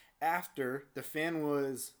 And after the fan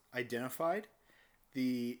was identified,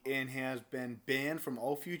 and has been banned from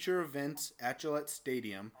all future events at Gillette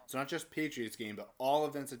Stadium, so not just Patriots game, but all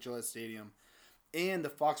events at Gillette Stadium, and the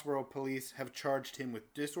Foxborough police have charged him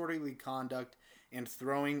with disorderly conduct and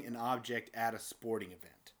throwing an object at a sporting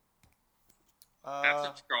event.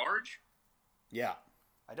 That's a charge? Yeah.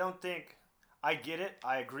 I don't think... I get it.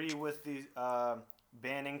 I agree with the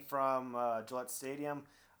banning from Gillette Stadium.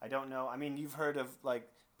 I don't know. I mean, you've heard of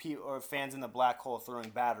fans in the black hole throwing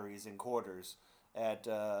batteries and quarters at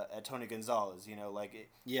Tony Gonzalez.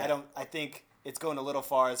 Yeah. I think it's going a little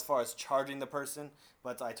far as charging the person,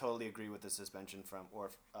 but I totally agree with the suspension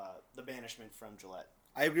the banishment from Gillette.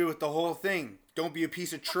 I agree with the whole thing. Don't be a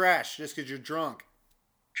piece of trash just because you're drunk.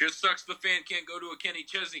 Just sucks the fan can't go to a Kenny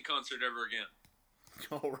Chesney concert ever again.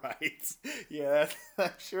 All right. Yeah,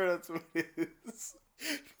 I'm sure that's what his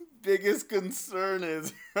biggest concern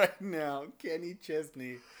is right now. Kenny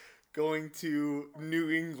Chesney going to New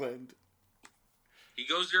England. He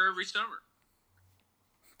goes there every summer.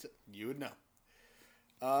 You would know.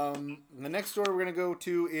 The next story we're going to go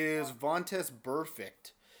to is Vontaze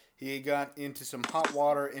Burfict. He got into some hot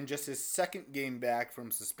water in just his second game back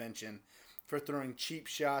from suspension for throwing cheap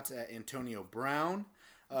shots at Antonio Brown,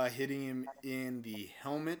 hitting him in the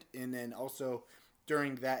helmet, and then also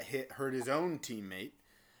during that hit hurt his own teammate.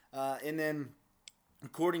 And then,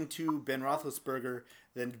 according to Ben Roethlisberger,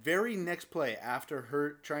 the very next play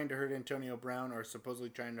after trying to hurt Antonio Brown, or supposedly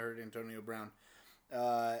trying to hurt Antonio Brown,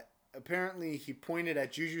 apparently he pointed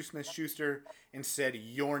at Juju Smith-Schuster and said,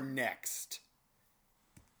 "You're next."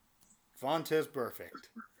 Vontaze Burfict.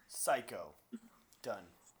 Psycho. Done.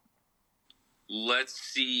 Let's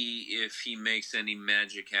see if he makes any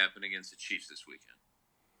magic happen against the Chiefs this weekend.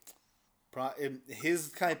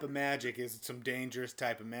 His type of magic is some dangerous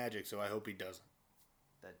type of magic, so I hope he doesn't.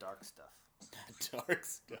 That dark stuff. Dark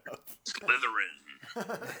stuff.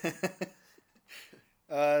 Slytherin.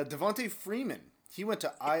 Devontae Freeman. He went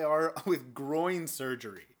to IR with groin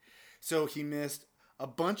surgery. So he missed a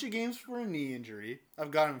bunch of games for a knee injury.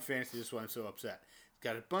 I've got him in fantasy, that's why I'm so upset. He's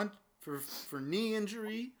got a bunch for knee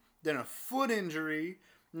injury, then a foot injury,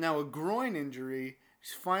 now a groin injury.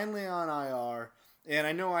 He's finally on IR. And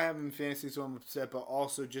I know I have him in fantasy, so I'm upset, but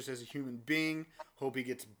also just as a human being, hope he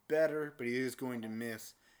gets better, but he is going to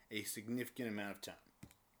miss a significant amount of time.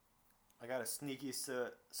 I got a sneaky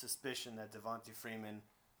suspicion that Devontae Freeman,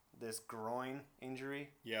 this groin injury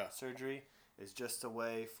surgery, is just a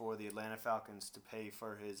way for the Atlanta Falcons to pay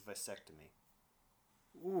for his vasectomy.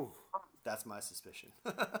 Ooh. That's my suspicion.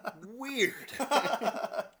 Weird.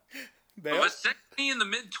 A vasectomy in the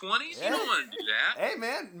mid-20s? Yeah. You don't want to do that. Hey,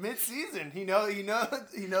 man, mid-season. He knows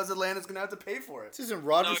Atlanta's going to have to pay for it. This isn't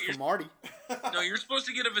Rogers Cromartie. No, you're supposed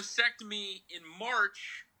to get a vasectomy in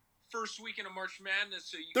March, first weekend of March Madness,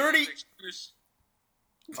 so you 30. can have excuse.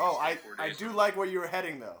 Oh, I do like where you were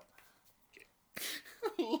heading, though.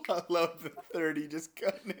 I love the 30 just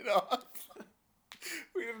cutting it off.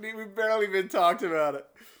 We barely even talked about it.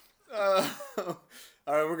 All right,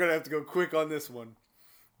 we're going to have to go quick on this one.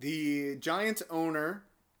 The Giants owner,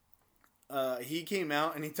 he came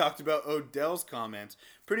out and he talked about Odell's comments.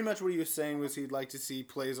 Pretty much what he was saying was he'd like to see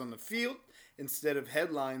plays on the field instead of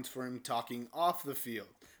headlines for him talking off the field.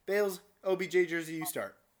 Bales, OBJ jersey, you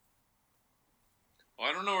start. Well,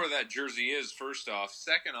 I don't know where that jersey is, first off.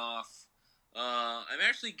 Second off, I'm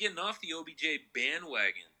actually getting off the OBJ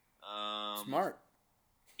bandwagon. Smart.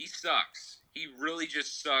 He sucks. He really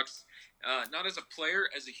just sucks. Not as a player,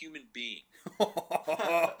 as a human being.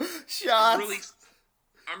 Shots.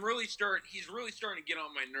 He's really starting to get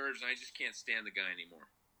on my nerves, and I just can't stand the guy anymore.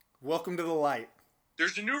 Welcome to the light.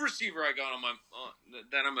 There's a new receiver I got on my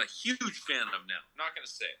that I'm a huge fan of now. Not going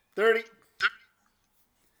to say it. 30.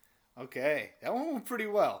 Okay, that one went pretty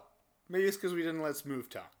well. Maybe it's because we didn't let Smooth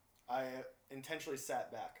talk. I intentionally sat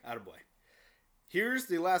back. Attaboy. Here's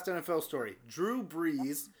the last NFL story. Drew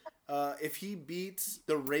Brees, if he beats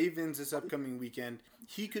the Ravens this upcoming weekend,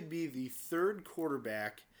 he could be the third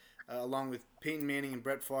quarterback, along with Peyton Manning and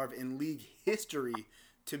Brett Favre, in league history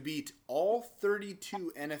to beat all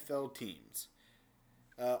 32 NFL teams.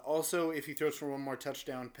 Also, if he throws for one more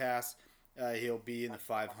touchdown pass, he'll be in the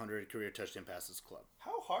 500 career touchdown passes club.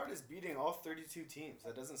 How hard is beating all 32 teams?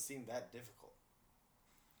 That doesn't seem that difficult.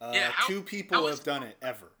 Two people have done it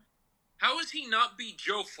ever. How has he not beat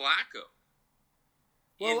Joe Flacco?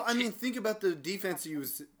 Well, I mean, think about the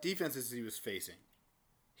defenses he was facing.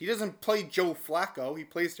 He doesn't play Joe Flacco. He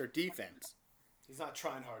plays their defense. He's not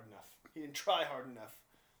trying hard enough. He didn't try hard enough.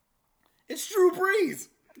 It's Drew Brees.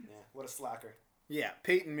 Yeah, what a slacker. Yeah,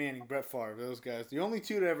 Peyton Manning, Brett Favre, those guys. The only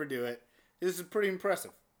two to ever do it. This is pretty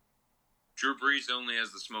impressive. Drew Brees only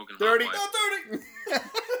has the smoking 30. hot wife.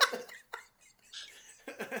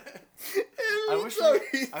 No,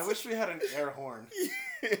 30. I wish we had an air horn.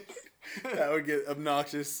 That would get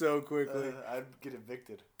obnoxious so quickly. I'd get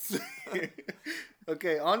evicted.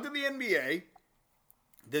 Okay, on to the NBA.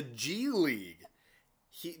 The G League.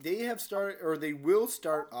 They will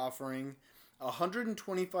start offering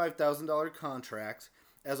 $125,000 contracts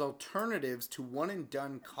as alternatives to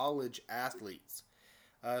one-and-done college athletes.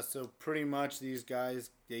 So pretty much these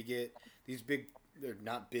guys, they get these big, they're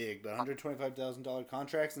not big, but $125,000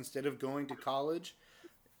 contracts instead of going to college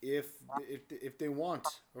if they want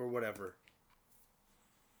or whatever.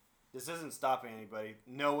 This isn't stopping anybody.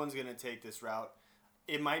 No one's going to take this route.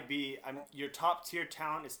 It might be, your top-tier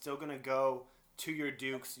talent is still going to go to your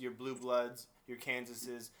Dukes, your Blue Bloods, your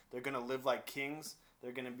Kansases. They're going to live like kings.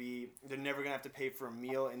 They're never going to have to pay for a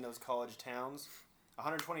meal in those college towns.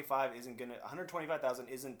 $125,000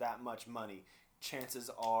 isn't that much money. Chances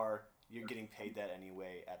are you're getting paid that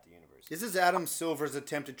anyway at the university. This is Adam Silver's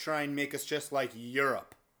attempt to try and make us just like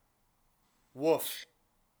Europe. Woof.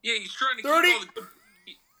 Yeah, he's trying to 30. keep all the...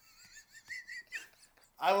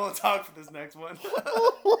 I won't talk for this next one. That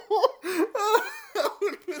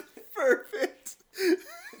would have been perfect.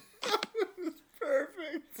 That was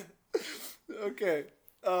perfect. Okay.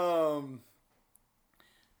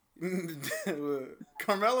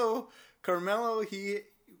 Carmelo, he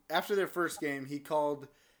after their first game, he called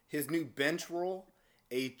his new bench role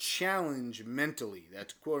a challenge mentally.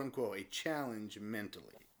 That's quote unquote a challenge mentally.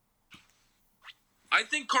 I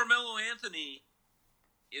think Carmelo Anthony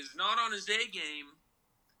is not on his A game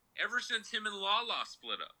ever since him and Lala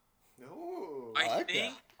split up. Ooh, I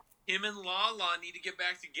think him and Lala need to get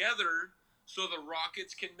back together so the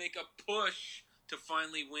Rockets can make a push to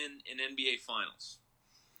finally win an NBA Finals.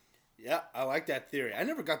 Yeah, I like that theory. I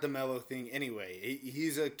never got the Melo thing anyway.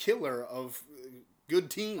 He's a killer of good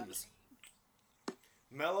teams.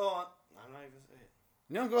 Melo on... I'm not even going to say it.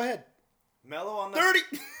 No, go ahead. Melo on the... 30!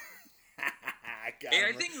 Hey,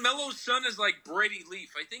 I think Melo's son is like Brady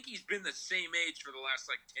Leaf. I think he's been the same age for the last,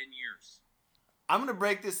 10 years. I'm going to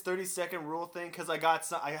break this 30-second rule thing because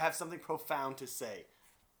I have something profound to say.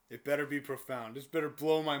 It better be profound. This better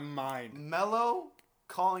blow my mind. Melo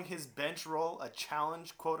calling his bench role a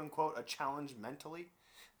challenge, quote-unquote, a challenge mentally,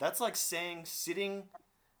 that's like saying sitting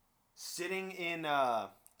in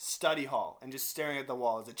study hall and just staring at the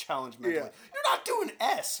wall is a challenge mentally. Yeah. You're not doing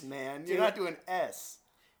S, man. You're not doing S.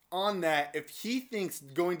 On that, if he thinks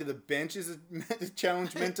going to the bench is a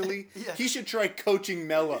challenge mentally, he should try coaching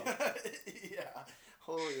Melo. Yeah.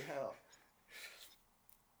 Holy hell.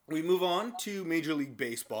 We move on to Major League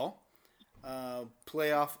Baseball.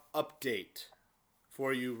 Playoff update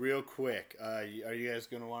for you real quick. Are you guys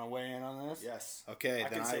going to want to weigh in on this? Yes. Okay.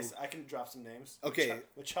 I can drop some names. Okay.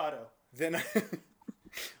 Machado. Then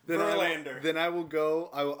Verlander. I will go.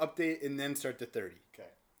 I will update and then start the 30. Okay.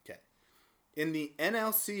 In the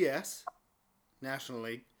NLCS, National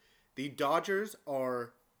League, the Dodgers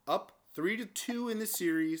are up 3-2 in the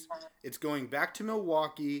series. It's going back to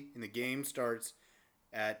Milwaukee, and the game starts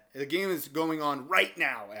the game is going on right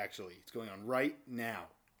now, actually. It's going on right now.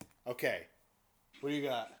 Okay. What do you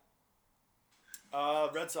got?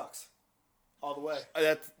 Red Sox. All the way.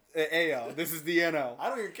 That's AL. This is the NL. I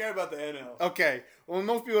don't even care about the NL. Okay. Well,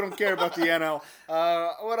 most people don't care about the NL.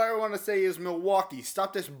 What I want to say is Milwaukee,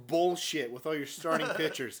 stop this bullshit with all your starting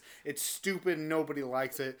pitchers. It's stupid and nobody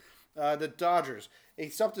likes it. The Dodgers, hey,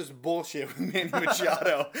 stop this bullshit with Manny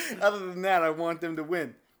Machado. Other than that, I want them to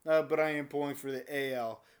win. But I am pulling for the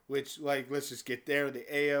AL, which, let's just get there. The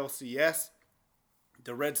ALCS,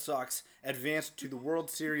 the Red Sox advanced to the World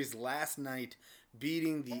Series last night,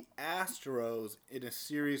 beating the Astros in a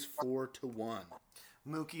series 4-1.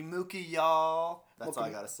 Mookie, y'all. That's all I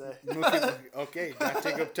gotta say. Mookie. Okay, gotta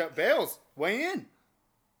take up Bales. Weigh in.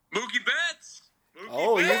 Mookie Betts.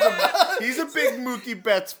 He's a big Mookie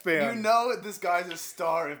Betts fan. You know this guy's a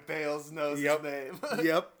star if Bales knows his name.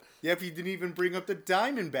 Yep, he didn't even bring up the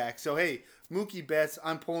Diamondbacks. So, hey, Mookie Betts,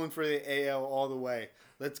 I'm pulling for the AL all the way.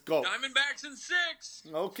 Let's go. Diamondbacks in 6.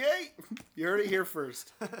 Okay, you heard it here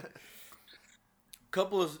first.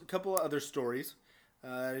 Couple of other stories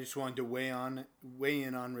I just wanted to weigh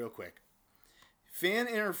in on real quick. Fan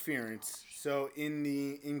interference. So,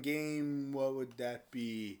 in game, what would that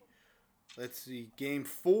be? Let's see, Game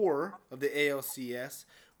 4 of the ALCS,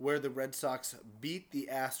 where the Red Sox beat the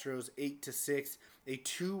Astros 8-6. A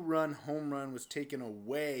 2-run home run was taken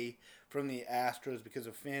away from the Astros because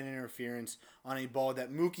of fan interference on a ball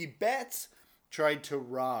that Mookie Betts tried to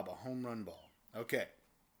rob, a home run ball. Okay.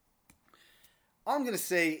 All I'm going to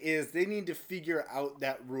say is they need to figure out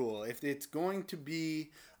that rule. If it's going to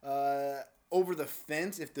be over the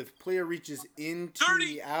fence, if the player reaches into 30.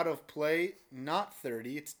 the out of play, not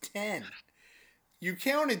 30, it's 10. You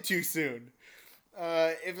counted too soon.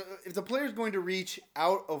 If the player is going to reach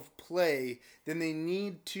out of play, then they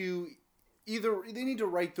need to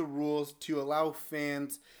write the rules to allow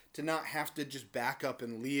fans to not have to just back up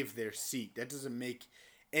and leave their seat. That doesn't make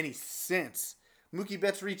any sense. Mookie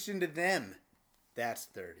Betts reached into them. That's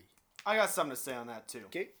 30. I got something to say on that too.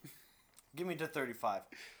 Okay. Give me to 35.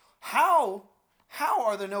 How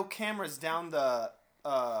are there no cameras down the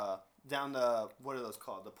what are those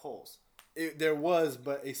called? The poles. There was,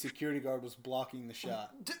 but a security guard was blocking the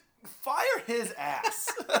shot. Fire his ass.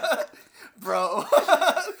 Bro.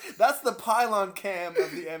 That's the pylon cam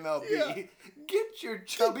of the MLB. Yeah. Get your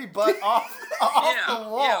chubby butt off the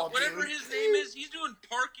wall. Yeah, whatever his name is, he's doing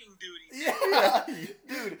parking duties. Yeah.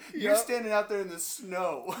 Dude, you're standing out there in the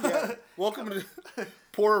snow. Yeah. Welcome to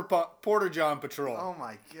Porter John Patrol. Oh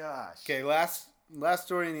my gosh. Okay, last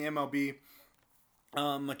story in the MLB.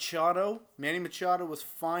 Manny Machado was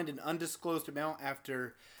fined an undisclosed amount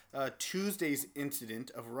after Tuesday's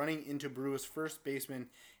incident of running into Brewers first baseman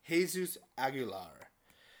Jesus Aguilar.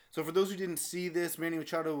 So for those who didn't see this, Manny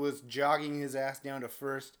Machado was jogging his ass down to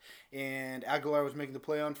first, and Aguilar was making the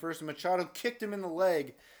play on first, and Machado kicked him in the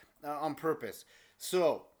leg on purpose.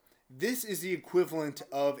 So this is the equivalent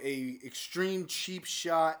of a extreme cheap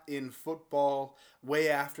shot in football, way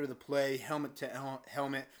after the play, helmet to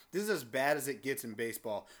helmet. This is as bad as it gets in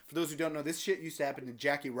baseball. For those who don't know, this shit used to happen to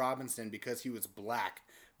Jackie Robinson because he was black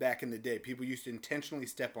back in the day. People used to intentionally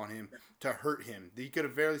step on him to hurt him. He could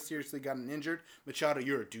have very seriously gotten injured. Machado,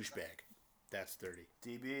 you're a douchebag. That's 30.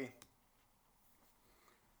 DB.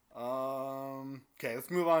 Okay, let's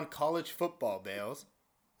move on. College football, Bales.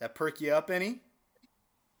 That perk you up any?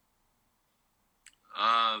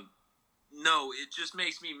 No, it just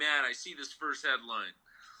makes me mad. I see this first headline.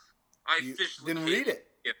 Didn't read it.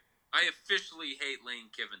 I officially hate Lane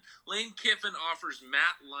Kiffin. Lane Kiffin offers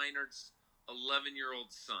Matt Leinart's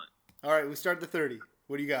 11-year-old son. All right, we start the 30.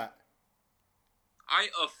 What do you got? I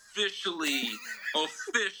officially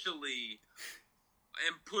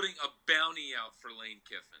am putting a bounty out for Lane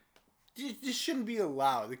Kiffin. This shouldn't be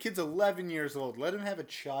allowed. The kid's 11 years old. Let him have a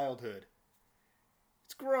childhood.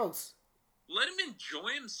 It's gross. Let him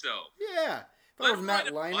enjoy himself. Yeah. If I was Matt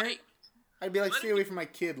Leinart, I'd be like, stay away from my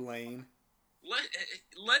kid, Lane.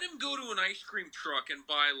 Let him go to an ice cream truck and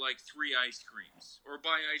buy like 3 ice creams. Or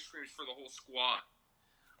buy ice creams for the whole squad.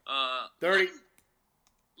 30.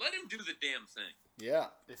 Let him do the damn thing. Yeah.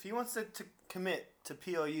 If he wants to commit to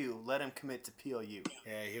POU, let him commit to POU.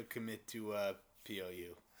 Yeah, he'll commit to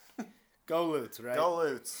POU. Go Lutes, right? Go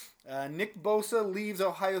Lutes. Nick Bosa leaves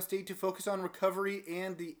Ohio State to focus on recovery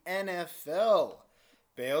and the NFL.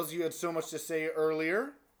 Bales, you had so much to say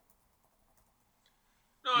earlier.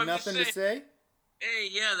 No, I'm Nothing just saying, to say? Hey,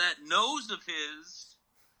 yeah, that nose of his.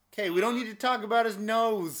 Okay, we don't need to talk about his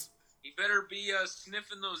nose. He better be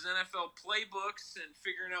sniffing those NFL playbooks and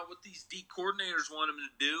figuring out what these D coordinators want him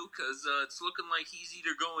to do, because it's looking like he's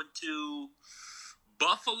either going to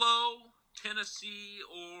Buffalo, Tennessee,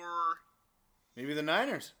 or... maybe the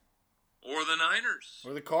Niners. Or the Niners.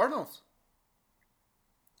 Or the Cardinals.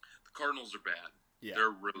 The Cardinals are bad. Yeah.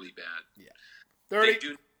 They're really bad. Yeah. 30. They do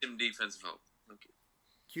need some defensive help. Okay.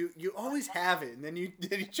 You always have it, and then you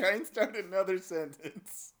try and start another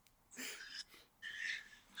sentence.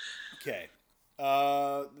 Okay.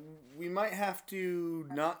 We might have to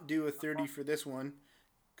not do a 30 for this one,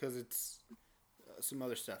 because it's some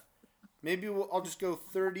other stuff. Maybe I'll just go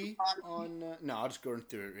 30 on... no, I'll just go in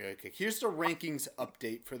 30. Okay, here's the rankings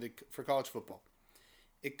update for college football.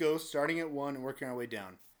 It goes starting at 1 and working our way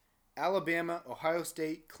down. Alabama, Ohio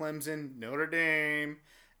State, Clemson, Notre Dame,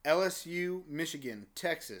 LSU, Michigan,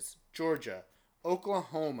 Texas, Georgia,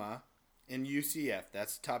 Oklahoma, and UCF.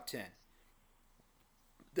 That's the top 10.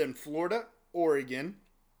 Then Florida, Oregon,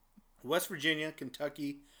 West Virginia,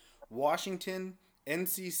 Kentucky, Washington,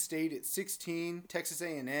 NC State at 16, Texas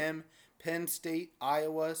A&M, Penn State,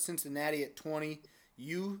 Iowa, Cincinnati at 20,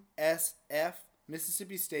 USF,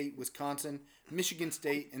 Mississippi State, Wisconsin, Michigan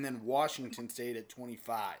State, and then Washington State at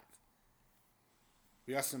 25.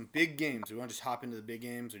 We got some big games. We want to just hop into the big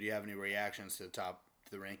games, or do you have any reactions to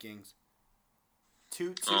the rankings?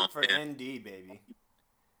 Toot for ND, baby.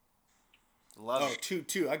 Love it.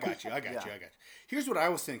 2. I got you. Here's what I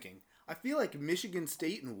was thinking. I feel like Michigan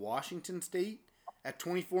State and Washington State at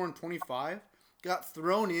 24 and 25 got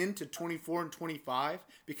thrown into 24 and 25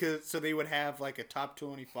 so they would have like a top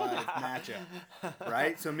 25 matchup,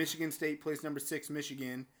 right? So Michigan State plays number 6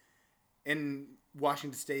 Michigan, and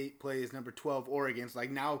Washington State plays number 12 Oregon. So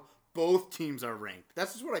like now both teams are ranked.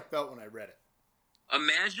 That's just what I felt when I read it.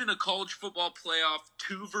 Imagine a college football playoff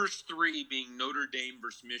 2 versus 3 being Notre Dame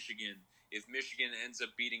versus Michigan if Michigan ends up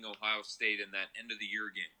beating Ohio State in that end of the year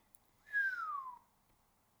game.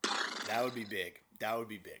 That would be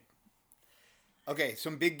big. Okay,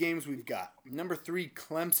 some big games we've got. Number 3,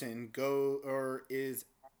 Clemson is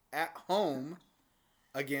at home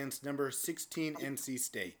against number 16 NC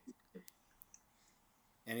State.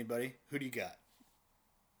 Anybody? Who do you got?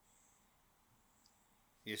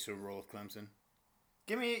 You just roll with Clemson.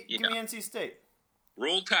 Give me NC State.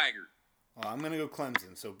 Roll Tiger. Oh, I'm gonna go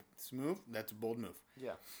Clemson. So smooth. That's a bold move.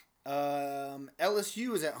 Yeah.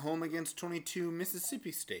 LSU is at home against 22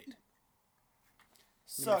 Mississippi State.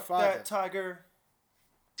 Suck that Tiger.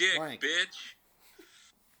 Dick, bitch.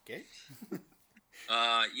 Okay.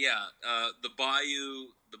 The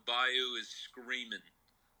Bayou is screaming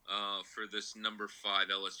for this number 5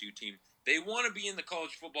 LSU team. They want to be in the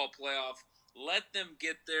college football playoff. Let them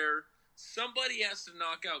get there. Somebody has to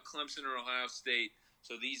knock out Clemson or Ohio State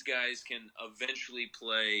so these guys can eventually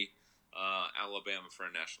play Alabama for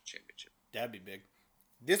a national championship. That'd be big.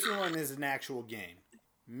 This one is an actual game.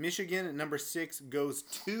 Michigan at number 6 goes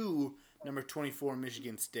to number 24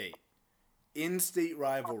 Michigan State. In-state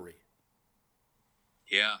rivalry.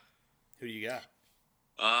 Yeah. Who do you got?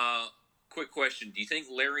 Quick question. Do you think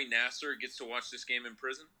Larry Nassar gets to watch this game in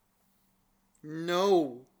prison?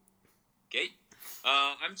 No. Okay.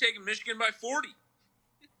 I'm taking Michigan by 40.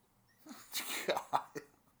 God.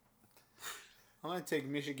 I'm going to take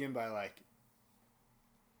Michigan by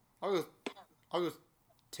I'll go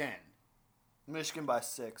 10. Michigan by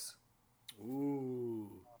 6. Ooh.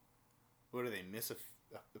 What do they miss a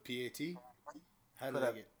PAT? How did Put they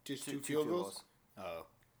up get just two two field field goals? Oh.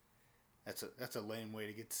 That's a lame way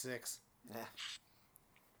to get to 6.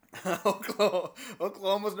 Yeah.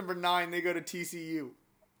 Oklahoma's number 9. They go to TCU.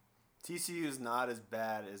 TCU is not as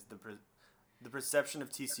bad as the perception of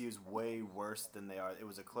TCU is way worse than they are. It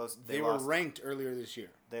was a close. They were ranked earlier this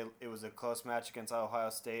year. It was a close match against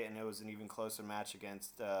Ohio State, and it was an even closer match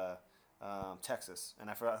against Texas. And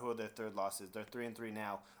I forgot who their third loss is. They're 3-3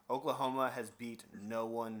 now. Oklahoma has beat no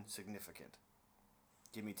one significant.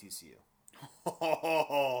 Give me TCU.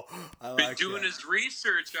 Oh, I like Been doing his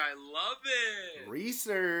research. I love it.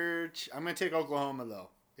 Research. I'm going to take Oklahoma, though.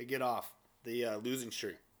 They get off the losing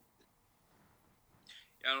streak.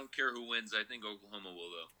 I don't care who wins. I think Oklahoma will,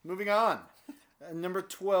 though. Moving on. Number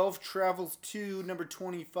 12 travels to number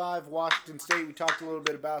 25, Washington State. We talked a little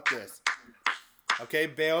bit about this. Okay,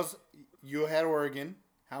 Bales, you had Oregon.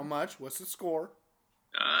 How much? What's the score?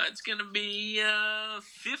 It's going to be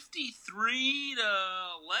 53 to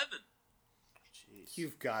 11. Jeez.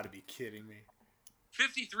 You've got to be kidding me.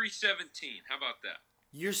 53-17. How about that?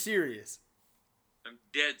 You're serious. I'm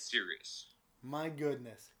dead serious. My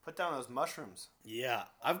goodness. Put down those mushrooms. Yeah.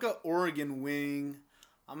 I've got Oregon winning.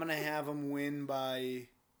 I'm going to have them win by...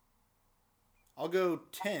 I'll go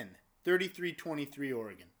 10. 33-23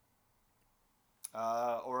 Oregon.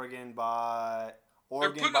 Oregon by... They're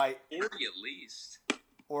putting up 40 at least.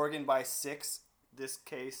 Oregon by 6. This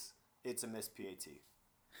case, it's a missed PAT.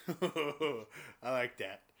 I like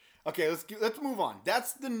that. Okay, let's move on.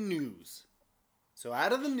 That's the news. So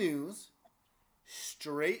out of the news,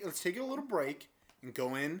 let's take a little break and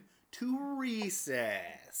go in to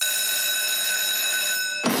recess.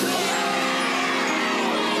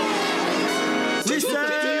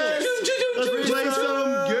 Recess! Let's play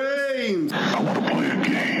some games! I want to play a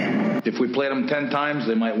game. If we played them 10 times,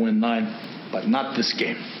 they might win 9. But not this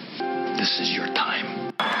game. This is your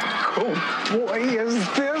time. Oh boy, is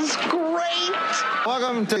this great!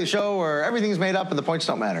 Welcome to the show where everything's made up and the points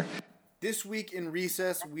don't matter. This week in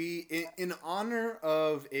recess, we, in honor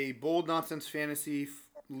of a Bold Nonsense Fantasy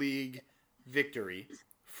League victory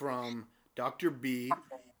from Dr. B,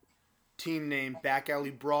 team name Back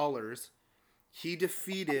Alley Brawlers, he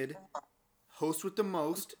defeated host with the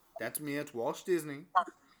most. That's me. That's Walsh Disney.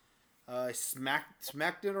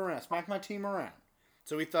 Smacked my team around.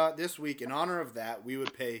 So we thought this week, in honor of that, we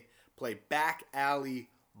would play Back Alley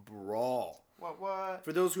Brawl. What?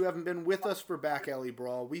 For those who haven't been with us for Back Alley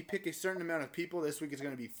Brawl, we pick a certain amount of people. This week is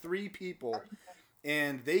going to be 3 people,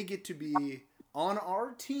 and they get to be on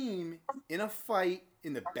our team in a fight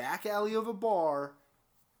in the back alley of a bar.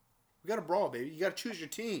 We got to brawl, baby. You got to choose your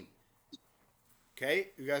team. Okay,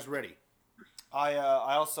 you guys ready? I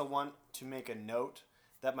also want to make a note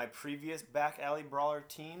that my previous Back Alley Brawler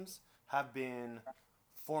teams have been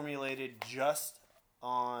formulated just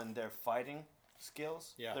on their fighting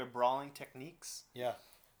skills, their brawling techniques. Yeah.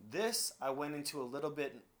 This I went into a little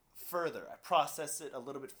bit further. I processed it a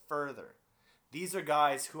little bit further. These are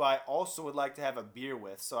guys who I also would like to have a beer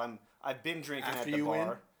with. So I've been drinking After at the you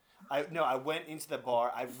bar. win? I went into the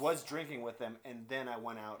bar. I was drinking with them, and then I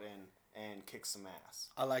went out and kicked some ass.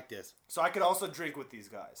 I like this. So I could also drink with these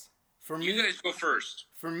guys. For me, you guys go first.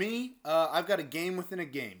 For me, I've got a game within a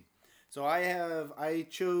game. So I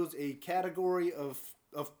chose a category of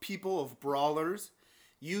people, of brawlers.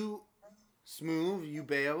 You, Smooth, you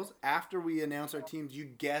Bales, after we announce our teams, you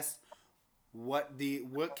guess what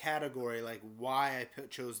category, like why I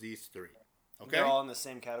chose these 3. Okay? They're all in the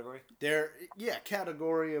same category?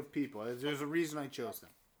 Category of people. There's a reason I chose them.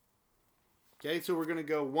 Okay, so we're going to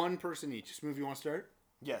go one person each. Smooth, you want to start?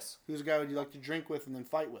 Yes. Who's the guy would you like to drink with and then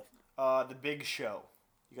fight with? The Big Show.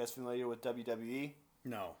 You guys familiar with WWE?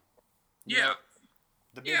 No. Yeah.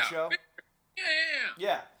 The Big Show?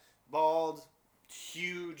 Yeah. Bald,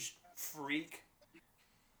 huge freak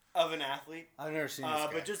of an athlete. I've never seen this guy.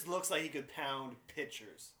 But just looks like he could pound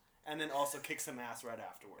pitchers and then also kick some ass right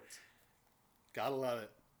afterwards. Gotta love it.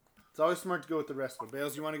 It's always smart to go with the wrestler.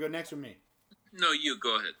 Bales, you want to go next or me? No, you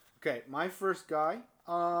go ahead. Okay, my first guy.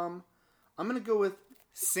 I'm gonna go with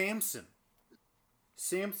Samson.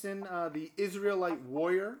 Samson, the Israelite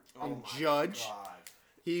warrior and judge. God.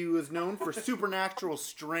 He was known for supernatural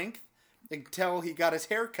strength until he got his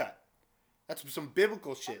hair cut. That's some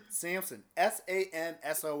biblical shit. Samson.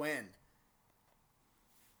 Samson.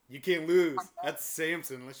 You can't lose. That's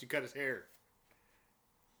Samson unless you cut his hair.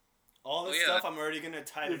 All this stuff I'm already going to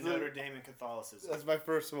type in Notre Dame and Catholicism. That's my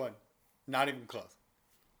first one. Not even close.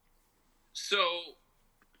 So,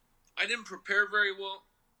 I didn't prepare very well,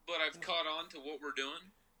 but I've caught on to what we're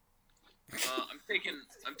doing. I'm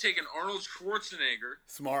taking Arnold Schwarzenegger.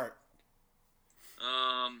 Smart.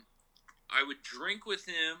 I would drink with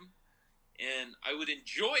him, and I would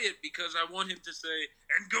enjoy it because I want him to say,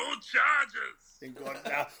 "And go Chargers!"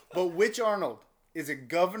 But which Arnold? Is it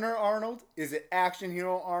Governor Arnold? Is it Action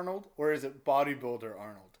Hero Arnold? Or is it Bodybuilder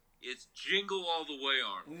Arnold? It's Jingle All the Way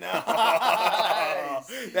Arnold.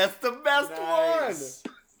 Nice. That's the best one.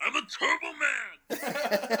 I'm a Turbo Man.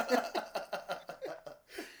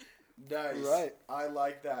 Nice. Right. I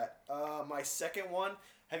like that. My second one.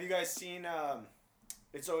 Have you guys seen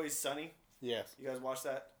It's Always Sunny? Yes. You guys watch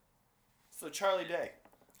that? So Charlie Day.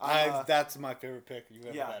 That's my favorite pick you've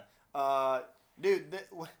ever had. Dude,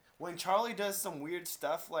 when Charlie does some weird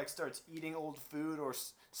stuff, like starts eating old food or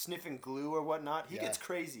sniffing glue or whatnot, he gets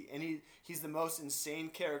crazy, and he's the most insane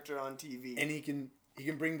character on TV. And he can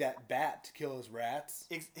bring that bat to kill his rats.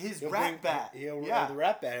 His rat bat. The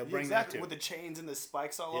rat bat. He'll bring that too. With the chains and the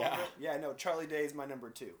spikes all over it. Yeah, no, Charlie Day is my number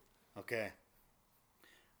 2. Okay.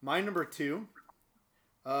 My number 2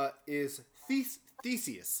 is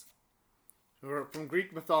Theseus. From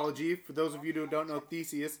Greek mythology, for those of you who don't know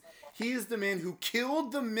Theseus, he is the man who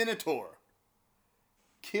killed the Minotaur.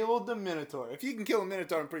 If you can kill a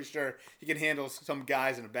Minotaur, I'm pretty sure he can handle some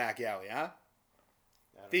guys in a back alley, huh?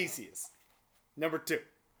 Theseus. Number 2.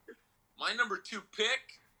 My number 2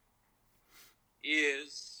 pick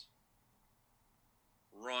is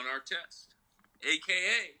Ron Artest,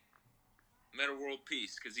 a.k.a. Meta World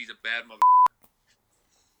Peace, because he's a bad mother.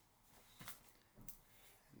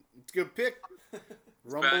 It's a good pick.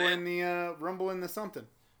 Rumble in the something.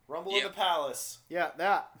 Rumble in the palace. Yeah,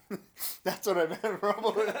 that. That's what I meant.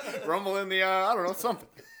 Rumble in the I don't know, something.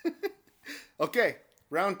 Okay,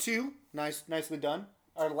 round 2. Nicely done.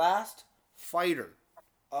 Our last fighter.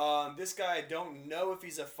 This guy, I don't know if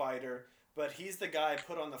he's a fighter, but he's the guy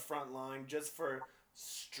put on the front line just for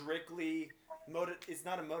strictly it's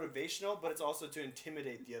not a motivational, but it's also to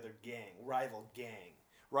intimidate the other rival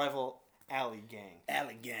alley gang.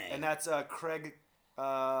 And that's Craig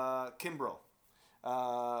Kimbrell.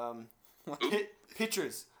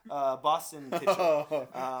 Pitchers. Boston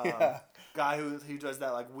pitcher. Guy who does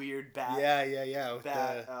that like weird bat. Yeah. With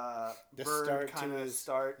bat, the bird start kind to of his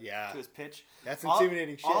start yeah. to his pitch. That's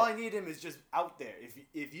intimidating shit. All I need him is just out there.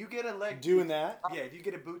 If you get a leg doing that, if you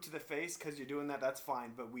get a boot to the face because you're doing that, that's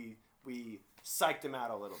fine. But we psyched him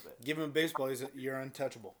out a little bit. Give him a baseball. You're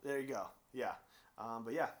untouchable. There you go. Yeah.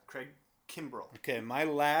 But yeah, Craig Kimbrell. Okay, my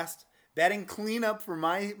last batting cleanup for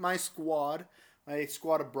my squad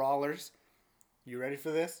of brawlers. You ready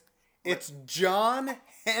for this? It's John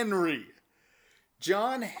Henry.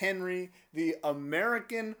 John Henry, the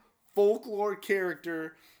American folklore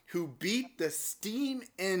character who beat the steam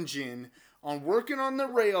engine on working on the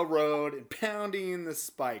railroad and pounding in the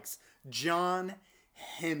spikes. John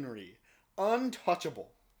Henry.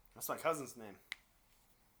 Untouchable. That's my cousin's name.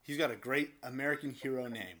 He's got a great American hero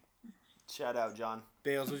name. Shout out, John.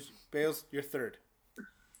 Bales, you're third.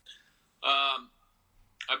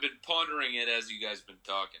 I've been pondering it as you guys been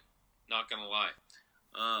talking. Not gonna lie.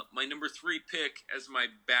 My number 3 pick as my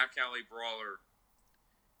back alley brawler,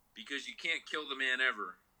 because you can't kill the man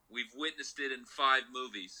ever. We've witnessed it in 5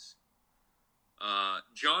 movies.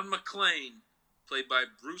 John McClane, played by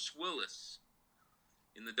Bruce Willis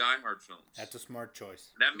in the Die Hard films. That's a smart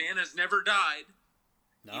choice. That man has never died,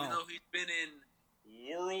 no. Even though he's been in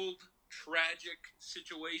world tragic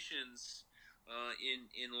situations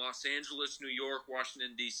in Los Angeles, New York,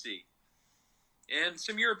 Washington, D.C., and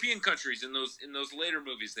some European countries in those later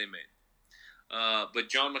movies they made. But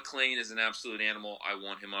John McClane is an absolute animal. I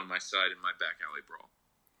want him on my side in my back alley brawl.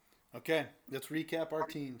 Okay, let's recap our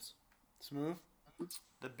teams. Smooth.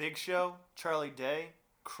 The Big Show, Charlie Day,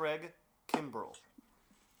 Craig Kimbrell.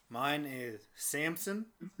 Mine is Samson,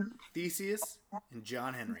 Theseus, and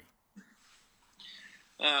John Henry.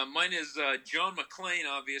 Mine is John McClane,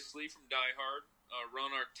 obviously, from Die Hard.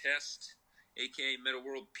 Ron Artest, a.k.a. Meta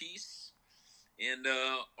World Peace. And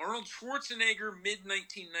Arnold Schwarzenegger,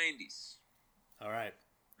 mid-1990s. All right.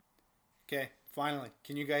 Okay, finally.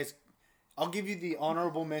 Can you guys... I'll give you the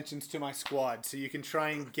honorable mentions to my squad so you can try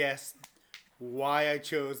and guess why I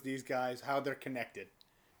chose these guys, how they're connected.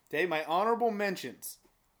 Okay, my honorable mentions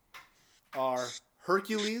are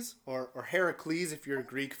Hercules, or Heracles if you're a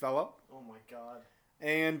Greek fellow. Oh my god.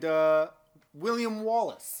 And William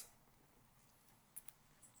Wallace.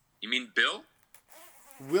 You mean Bill?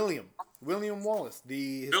 William Wallace,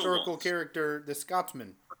 the historical character, the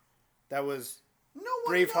Scotsman. That was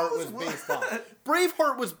Braveheart was based on.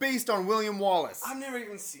 Braveheart was based on William Wallace. I've never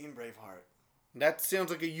even seen Braveheart. That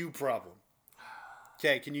sounds like a you problem.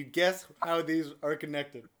 Okay, can you guess how these are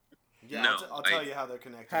connected? Yeah, No, I'll tell you how they're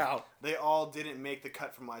connected. How? They all didn't make the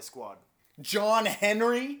cut from my squad. John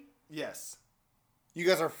Henry? Yes. You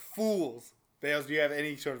guys are fools. Bales, do you have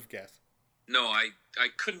any sort of guess? No, I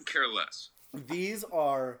couldn't care less. These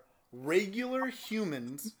are regular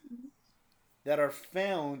humans that are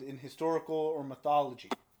found in historical or mythology.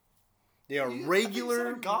 They are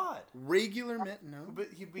regular god. Regular men. No, but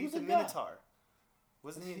he beat the god? Minotaur.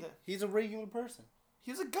 Wasn't he? He's a regular person.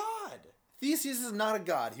 He was a god. Theseus is not a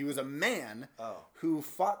god. He was a man who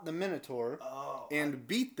fought the Minotaur and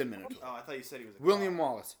beat the Minotaur. Oh, I thought you said he was a god. William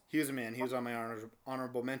Wallace. He was a man. He was on my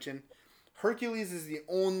honorable mention. Hercules is the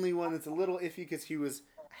only one that's a little iffy because he was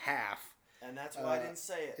half. And that's why I didn't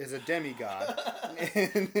say it. Is a demigod.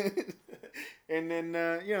 and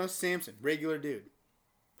then, Samson, regular dude.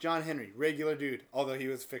 John Henry, regular dude, although he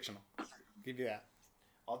was fictional. Give you that.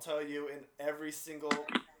 I'll tell you, in every single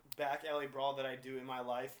back alley brawl that I do in my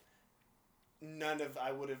life,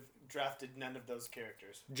 I would have drafted none of those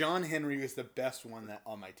characters. John Henry was the best one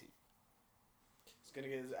on my team. He's going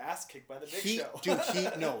to get his ass kicked by the Big Show.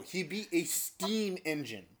 Dude, he beat a steam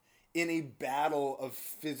engine in a battle of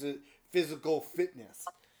physical fitness.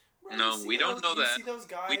 Right, no, we don't know that. See those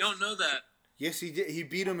guys? We don't know that. Yes, he did. He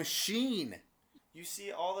beat a machine. You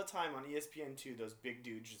see all the time on ESPN2 those big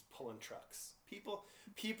dudes just pulling trucks.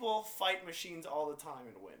 People fight machines all the time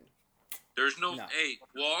and win. There's no. Hey,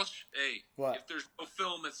 Walsh. Hey, what? If there's no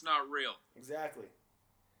film, it's not real. Exactly.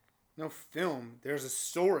 No film. There's a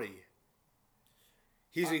story.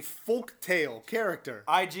 He's a folk tale character.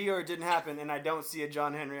 IG or it didn't happen, and I don't see a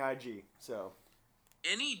John Henry IG. So.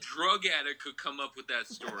 Any drug addict could come up with that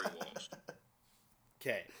story, Walsh.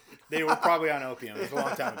 Okay. They were probably on opium. It was a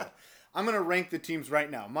long time ago. I'm going to rank the teams right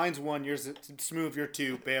now. Mine's 1, yours Smooth, you're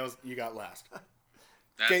 2, Bales, you got last.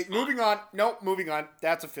 Okay, moving on. Nope, moving on.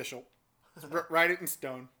 That's official. Write it in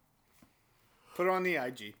stone. Put it on the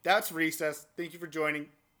IG. That's Recess. Thank you for joining.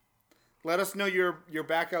 Let us know your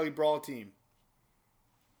back alley brawl team.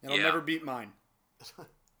 And I'll never beat mine. There's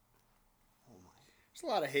a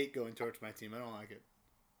lot of hate going towards my team. I don't like it.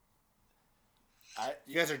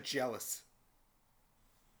 You guys are jealous.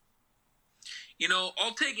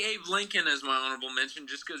 I'll take Abe Lincoln as my honorable mention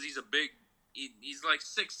just because he's a big... He's like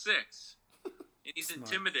 6'6". And he's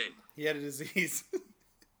intimidating. He had a disease.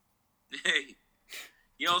 Hey.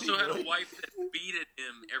 He also had a wife that beat at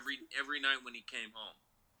him every night when he came home.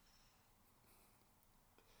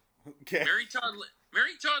 Okay. Mary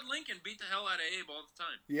Todd Lincoln beat the hell out of Abe all the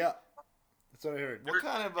time. Yeah. That's what I heard. What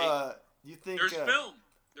kind of, you think... There's film.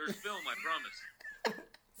 There's film, I promise.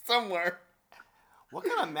 Somewhere. What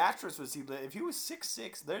kind of mattress was he? If he was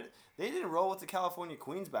 6'6", they didn't roll with the California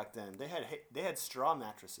Queens back then. They had straw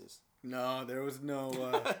mattresses. No, there was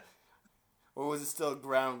no... Or was it still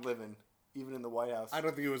ground living, even in the White House? I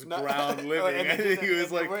don't think it was ground living. I think it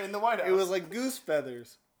was like... in the White House. It was like goose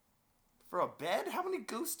feathers. For a bed? How many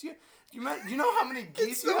goose do you... You know how many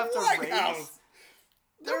geese you have to raise? House.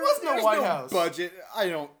 There was no White House. Budget. I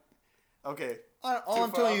don't... Okay. All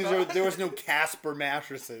I'm telling you is there was no Casper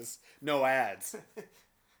mattresses. No ads.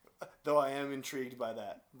 Though I am intrigued by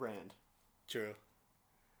that brand. True.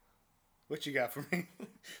 What you got for me?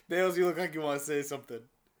 Bales, you look like you want to say something.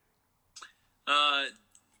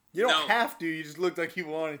 You don't have to. You just looked like you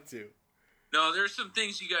wanted to. No, there's some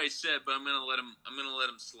things you guys said, but I'm gonna let them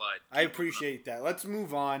slide. I appreciate that. Let's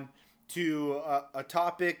move on to a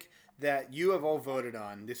topic that you have all voted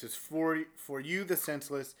on. This is for you, the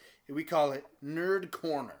senseless. We call it Nerd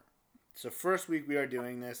Corner. So first week we are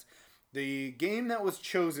doing this. The game that was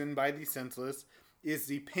chosen by the senseless is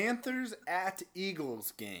the Panthers at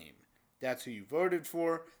Eagles game. That's who you voted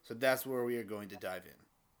for, so that's where we are going to dive in.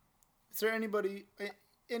 Is there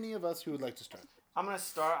any of us who would like to start? I'm going to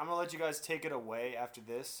start. I'm going to let you guys take it away after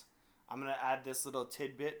this. I'm going to add this little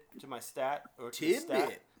tidbit to my stat, or to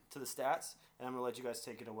the stats, and I'm going to let you guys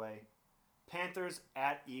take it away. Panthers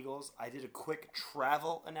at Eagles. I did a quick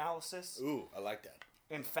travel analysis. Ooh, I like that.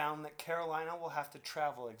 And found that Carolina will have to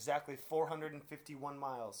travel exactly 451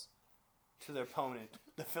 miles to their opponent,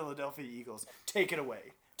 the Philadelphia Eagles. Take it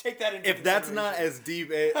away. Take that into If that's not as deep,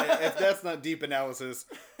 if that's not deep analysis,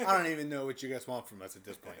 I don't even know what you guys want from us at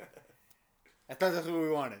this point. I thought that's what we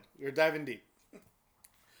wanted. We were diving deep.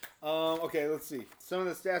 Okay, let's see. Some of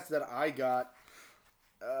the stats that I got.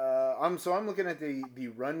 I'm looking at the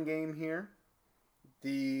run game here.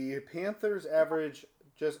 The Panthers average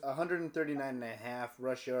just 139.5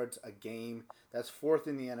 rush yards a game. That's fourth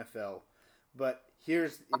in the NFL. But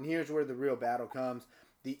here's where the real battle comes.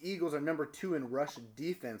 The Eagles are number 2 in rush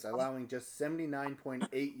defense, allowing just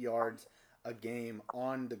 79.8 yards a game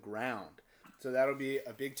on the ground. So that'll be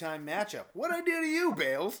a big time matchup. What'd I do to you,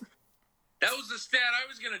 Bales? That was the stat I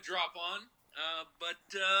was gonna drop on.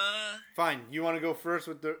 Fine. You want to go first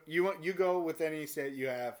with you go with any stat you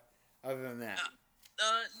have other than that.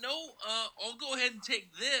 No. I'll go ahead and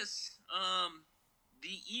take this.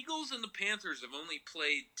 The Eagles and the Panthers have only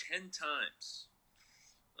played 10 times.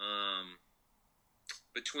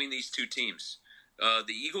 Between these two teams,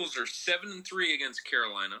 the Eagles are 7-3 against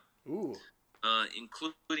Carolina. Ooh.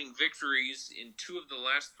 Including victories in 2 of the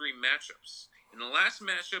last 3 matchups. In the last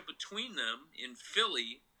matchup between them in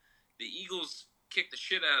Philly, the Eagles kicked the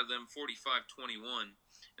shit out of them 45-21,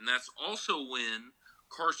 and that's also when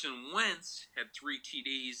Carson Wentz had 3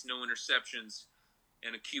 TDs, no interceptions,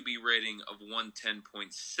 and a QB rating of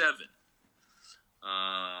 110.7.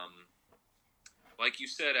 Like you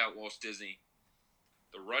said, Outwalsh Disney,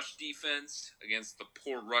 the rush defense against the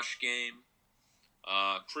poor rush game.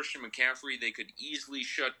 Christian McCaffrey, they could easily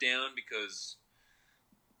shut down because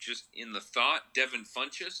just in the thought, Devin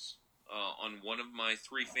Funchess on one of my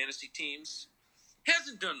 3 fantasy teams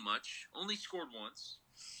hasn't done much, only scored once.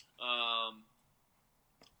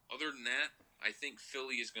 Other than that, I think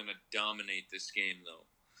Philly is going to dominate this game, though,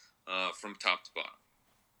 from top to bottom.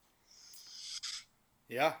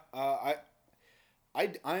 Yeah,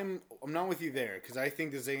 I'm not with you there because I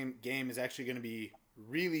think this game is actually going to be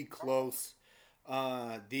really close.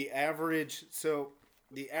 The average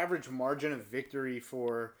margin of victory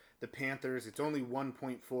for the Panthers, it's only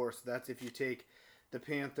 1.4. So that's if you take the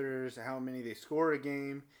Panthers, how many they score a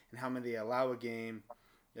game and how many they allow a game.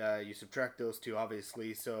 You subtract those two,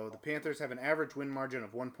 obviously. So the Panthers have an average win margin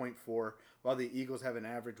of 1.4, while the Eagles have an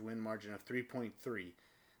average win margin of 3.3.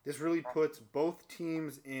 This really puts both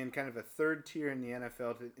teams in kind of a third tier in the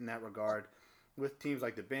NFL in that regard, with teams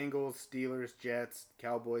like the Bengals, Steelers, Jets,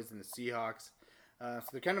 Cowboys, and the Seahawks. So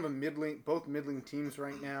they're kind of both middling teams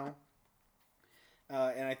right now.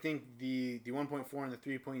 And I think the 1.4 and the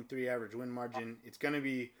 3.3 average win margin, it's going to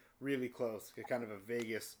be really close. Kind of a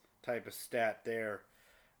Vegas type of stat there.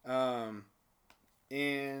 And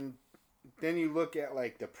then you look at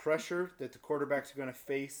like the pressure that the quarterbacks are going to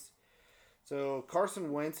face. So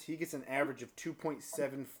Carson Wentz, he gets an average of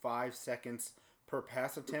 2.75 seconds per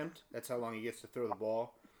pass attempt. That's how long he gets to throw the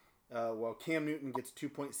ball. While Cam Newton gets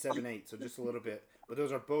 2.78, so just a little bit. But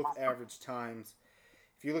those are both average times.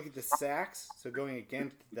 If you look at the sacks, so going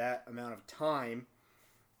against that amount of time,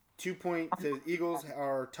 the Eagles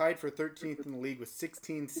are tied for 13th in the league with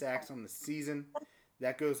 16 sacks on the season.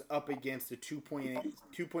 That goes up against the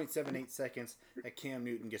 2.78 seconds that Cam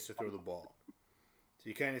Newton gets to throw the ball. So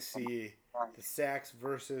you kind of see the sacks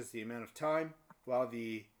versus the amount of time, while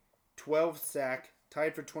the 12 sack,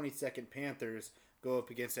 tied for 22nd Panthers go up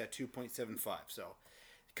against that 2.75. So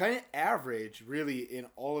kind of average, really, in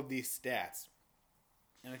all of these stats.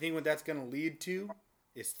 And I think what that's going to lead to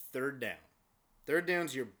is third down. Third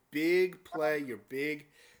down's your big play, your big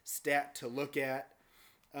stat to look at.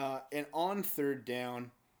 And on third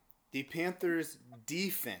down, the Panthers'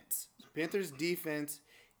 defense. Panthers' defense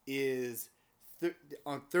is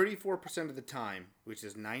on 34% of the time, which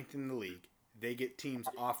is 9th in the league, they get teams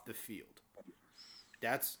off the field.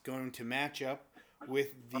 That's going to match up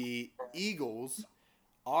with the Eagles'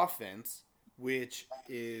 offense, which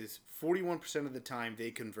is 41% of the time they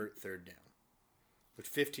convert third down,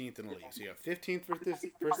 with 15th in the league. So you have 15th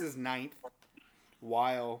versus 9th,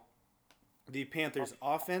 while the Panthers'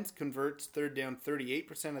 offense converts third down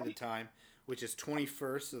 38% of the time, which is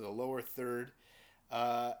 21st, so the lower third.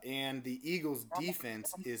 And the Eagles'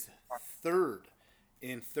 defense is third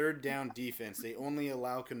in third down defense. They only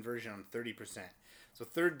allow conversion on 30%. So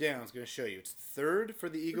third down is going to show you. It's third for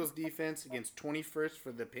the Eagles' defense against 21st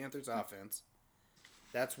for the Panthers' offense.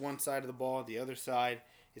 That's one side of the ball. The other side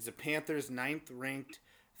is the Panthers' 9th-ranked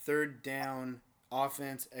third down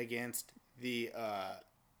offense against the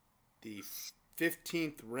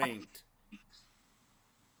 15th ranked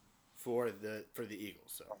for the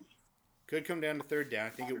Eagles. So could come down to third down. I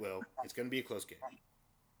think it will. It's going to be a close game.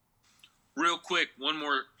 Real quick, one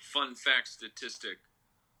more fun fact statistic.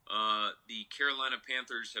 The Carolina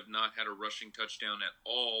Panthers have not had a rushing touchdown at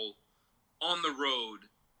all on the road.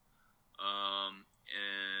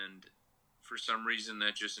 And for some reason,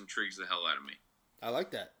 that just intrigues the hell out of me. I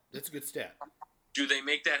like that. That's a good stat. Do they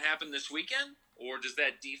make that happen this weekend? or does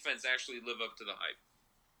that defense actually live up to the hype?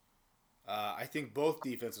 I think both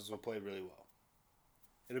defenses will play really well.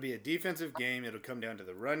 It'll be a defensive game. It'll come down to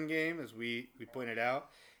the run game, as we pointed out.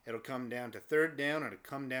 It'll come down to third down, and it'll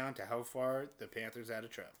come down to how far the Panthers had to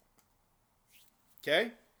travel.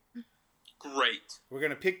 Okay? Great. We're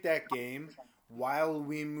going to pick that game while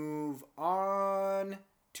we move on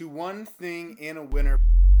to one thing and a winner.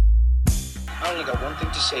 I only got one thing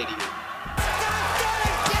to say to you.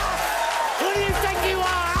 Who do you think you are?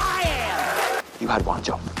 I am! You had one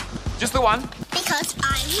job. Just the one? Because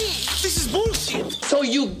I win. This is bullshit! So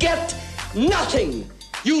you get nothing!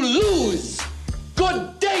 You lose!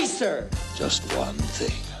 Good day, sir! Just one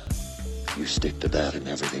thing. You stick to that and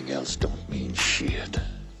everything else don't mean shit.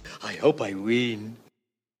 I hope I win.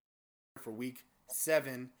 For week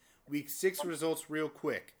 7, week 6 results real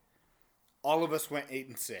quick. All of us went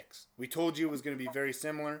 8-6. We told you it was going to be very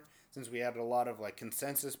similar since we had a lot of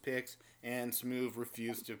consensus picks, and Smooth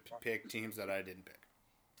refused to pick teams that I didn't pick.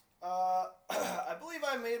 I believe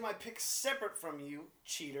I made my picks separate from you,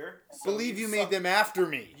 cheater. So believe you made them after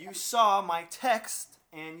me. You saw my text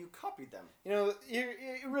and you copied them.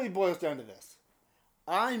 It really boils down to this.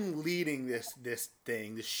 I'm leading this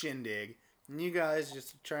thing, this shindig, and you guys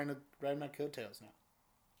just trying to ride my coattails now.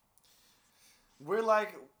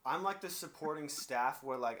 I'm like the supporting staff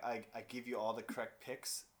where I give you all the correct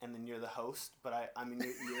picks and then you're the host, but I'm in your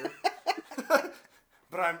ear.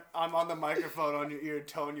 But I'm on the microphone on your ear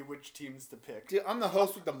telling you which teams to pick. Dude, I'm the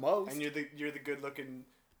host with the most. And you're the good looking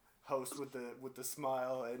host with the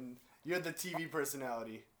smile, and you're the TV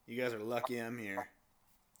personality. You guys are lucky I'm here.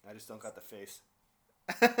 I just don't got the face.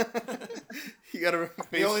 You got a face.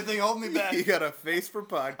 The only thing holding me back. You got a face for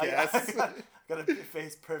podcasts. I got a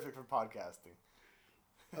face perfect for podcasting.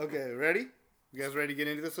 Okay, ready? You guys ready to get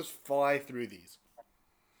into this? Let's fly through these.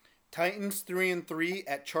 Titans 3-3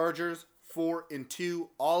 at Chargers 4-2.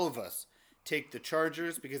 All of us take the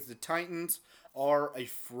Chargers because the Titans are a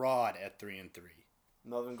fraud at 3-3.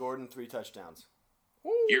 Melvin Gordon, 3 touchdowns.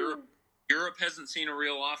 Europe hasn't seen a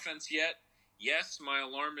real offense yet. Yes, my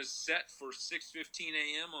alarm is set for 6:15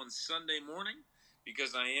 a.m. on Sunday morning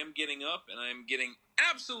because I am getting up and I am getting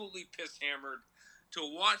absolutely piss-hammered to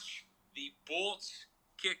watch the Bolts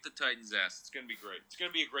kick the Titans' ass. It's going to be great. It's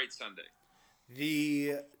going to be a great Sunday.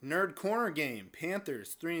 The Nerd Corner game,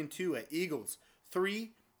 Panthers 3-2 at Eagles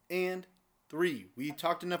 3-3. We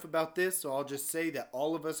talked enough about this, so I'll just say that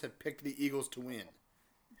all of us have picked the Eagles to win.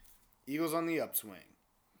 Eagles on the upswing.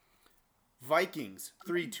 Vikings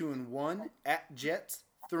 3-2-1 at Jets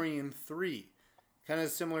 3-3. Kind of a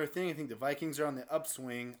similar thing. I think the Vikings are on the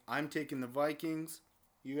upswing. I'm taking the Vikings.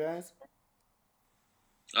 You guys?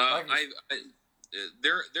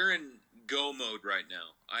 They're in go mode right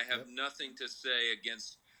now. I have nothing to say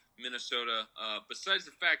against Minnesota. Besides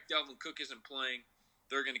the fact Dalvin Cook isn't playing,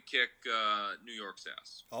 they're going to kick New York's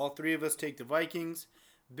ass. All three of us take the Vikings.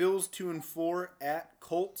 Bills 2-4 at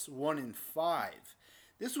Colts 1-5.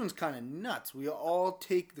 This one's kind of nuts. We all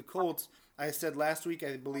take the Colts. I said last week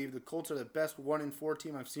I believe the Colts are the best 1-4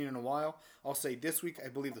 team I've seen in a while. I'll say this week I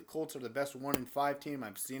believe the Colts are the best 1-5 team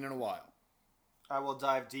I've seen in a while. I will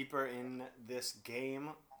dive deeper in this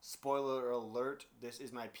game. Spoiler alert, this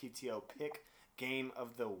is my PTO pick game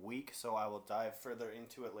of the week, so I will dive further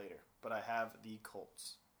into it later. But I have the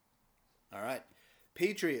Colts. All right.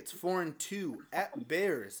 Patriots 4-2 at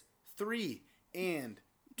Bears 3-2.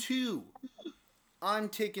 I'm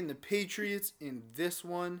taking the Patriots in this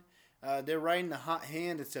one. They're riding the hot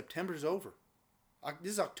hand and September's over.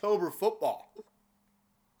 This is October football.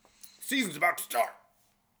 Season's about to start.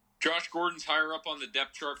 Josh Gordon's higher up on the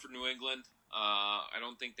depth chart for New England. I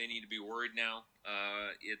don't think they need to be worried now.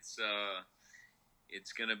 It's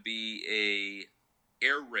going to be a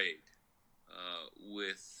air raid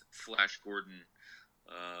with Flash Gordon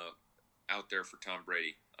out there for Tom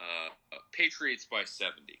Brady. Patriots by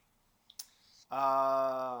 70.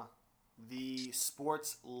 The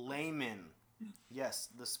sports layman. Yes,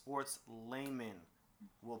 the sports layman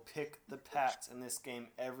will pick the Pats in this game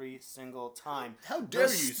every single time. How dare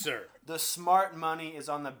you, sir? The smart money is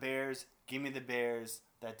on the Bears. Give me the Bears.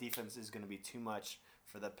 That defense is going to be too much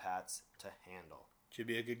for the Pats to handle. Should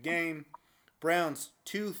be a good game. Browns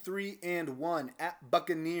 2-3-1 at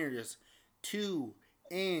Buccaneers 2-3.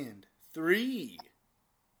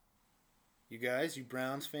 You guys, you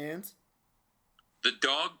Browns fans? The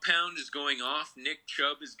dog pound is going off. Nick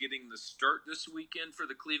Chubb is getting the start this weekend for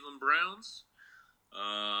the Cleveland Browns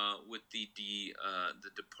with the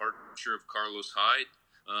departure of Carlos Hyde.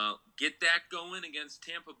 Get that going against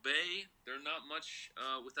Tampa Bay. They're not much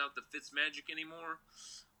without the Fitzmagic anymore.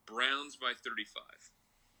 Browns by 35.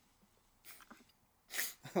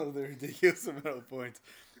 Oh, the ridiculous amount of points.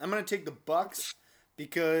 I'm going to take the Bucks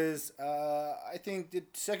because I think the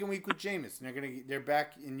second week with Jameis, they're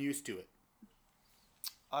back and used to it.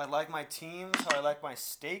 I like my teams. I like my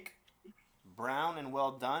steak. Brown and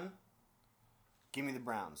well done. Give me the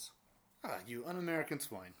Browns. Ah, you un-American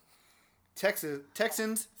swine.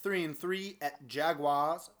 Texans 3-3 at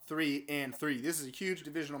Jaguars 3-3. This is a huge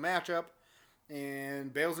divisional matchup,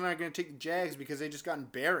 and Bales and I are going to take the Jags because they just got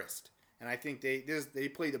embarrassed. And I think they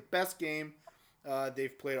play the best game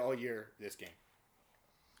they've played all year this game.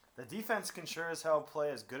 The defense can sure as hell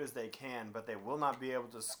play as good as they can, but they will not be able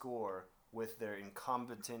to score with their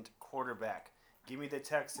incompetent quarterback. Give me the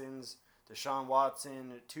Texans. Deshaun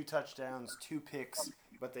Watson, 2 touchdowns, 2 picks,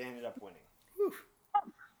 but they ended up winning. Whew.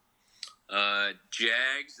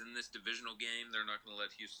 Jags in this divisional game, they're not going to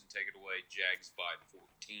let Houston take it away. Jags by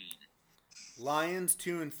 14. Lions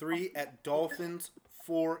 2-3 at Dolphins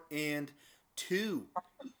 4-2.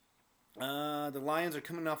 The Lions are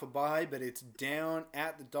coming off a bye, but it's down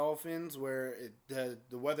at the Dolphins where the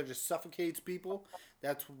weather just suffocates people.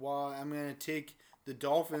 That's why I'm going to take the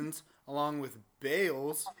Dolphins along with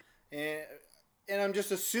Bales. And I'm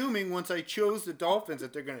just assuming once I chose the Dolphins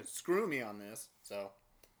that they're going to screw me on this. So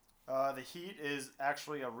the heat is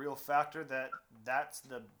actually a real factor. That's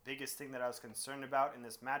the biggest thing that I was concerned about in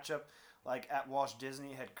this matchup. Like at Walt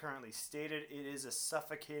Disney had currently stated, it is a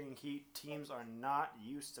suffocating heat. Teams are not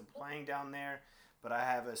used to playing down there. But I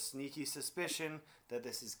have a sneaky suspicion that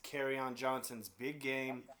this is Kerryon Johnson's big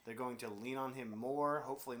game. They're going to lean on him more.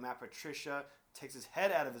 Hopefully Matt Patricia takes his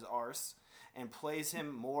head out of his arse and plays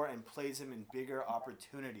him more and plays him in bigger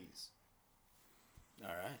opportunities. All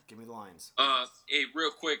right. Give me the Lions. Hey,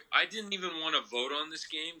 real quick, I didn't even want to vote on this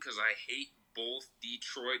game because I hate both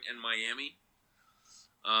Detroit and Miami.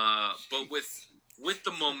 But with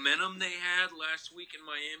the momentum they had last week in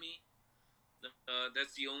Miami,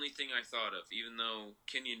 that's the only thing I thought of. Even though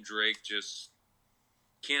Kenyon Drake just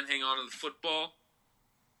can't hang on to the football,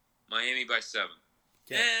 Miami by 7.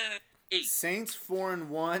 Okay. 8. Saints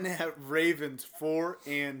 4-1 at Ravens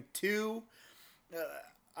 4-2.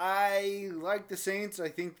 I like the Saints. I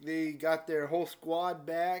think they got their whole squad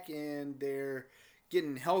back and they're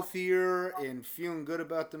getting healthier and feeling good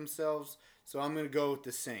about themselves. So I'm going to go with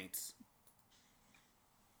the Saints.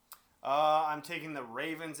 I'm taking the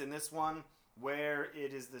Ravens in this one, where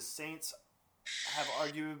it is the Saints have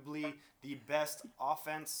arguably the best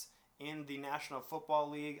offense in the National Football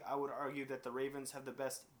League. I would argue that the Ravens have the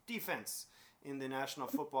best defense in the National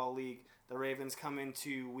Football League. The Ravens come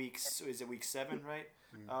into week 7, right?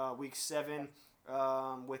 Week 7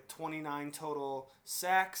 with 29 total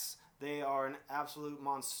sacks. They are an absolute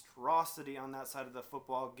monstrosity on that side of the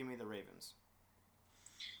football. Give me the Ravens.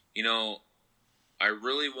 You know, I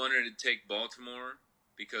really wanted to take Baltimore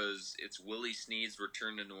because it's Willie Snead's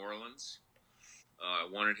return to New Orleans. I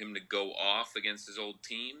wanted him to go off against his old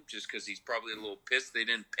team just because he's probably a little pissed they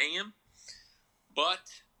didn't pay him.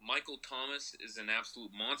 But Michael Thomas is an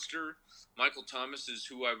absolute monster. Michael Thomas is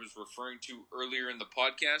who I was referring to earlier in the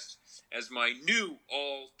podcast as my new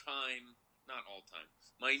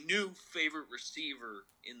my new favorite receiver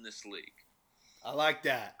in this league. I like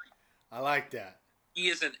that. He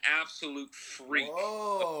is an absolute freak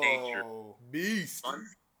of nature. Beast.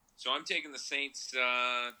 So I'm taking the Saints.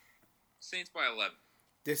 Saints by 11.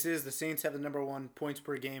 The Saints have the number 1 points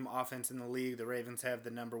per game offense in the league. The Ravens have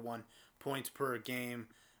the number 1 points per game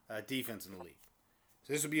defense in the league.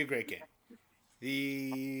 So this will be a great game.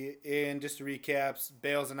 And just to recap,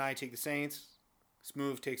 Bales and I take the Saints.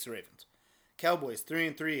 Smooth takes the Ravens. Cowboys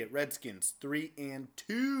 3-3 at Redskins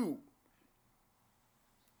 3-2.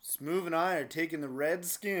 Smooth and I are taking the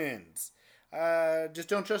Redskins. Just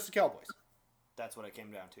don't trust the Cowboys. That's what it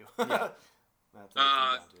came down to. Yeah.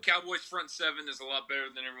 Cowboys front 7 is a lot better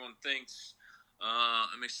than everyone thinks.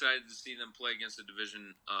 I'm excited to see them play against a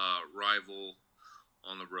division rival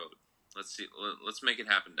on the road. Let's see. Let's make it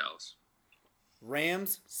happen, Dallas.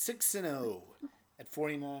 Rams 6-0 at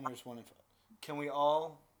 49ers 1-5. Can we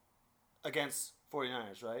all against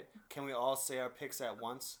 49ers, right? Can we all say our picks at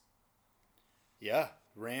once? Yeah.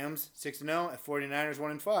 Rams 6-0 at 49ers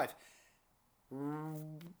 1-5.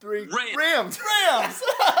 Rams.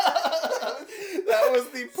 That was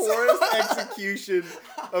the poorest execution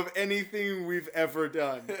of anything we've ever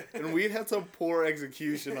done. And we've had some poor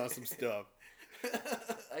execution on some stuff.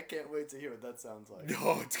 I can't wait to hear what that sounds like.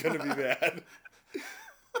 No, it's going to be bad.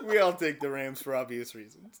 We all take the Rams for obvious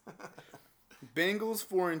reasons. Bengals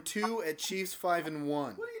 4-2 at Chiefs 5-1. What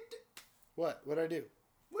are you doing? What? What'd I do?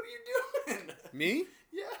 What are you doing? Me?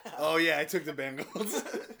 Yeah. Oh, yeah, I took the Bengals.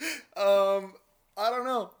 I don't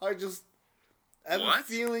know. I have a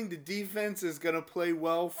feeling the defense is going to play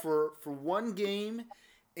well for one game,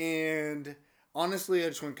 and honestly, I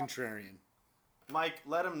just went contrarian. Mike,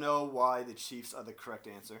 let him know why the Chiefs are the correct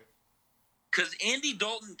answer. Because Andy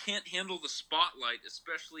Dalton can't handle the spotlight,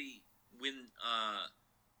 especially when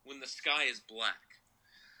the sky is black.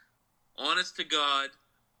 Honest to God,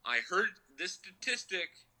 I heard this statistic.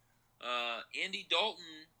 Andy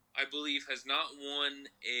Dalton, I believe, has not won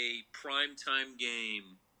a primetime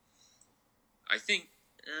game, I think,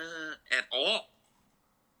 at all,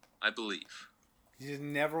 I believe. He's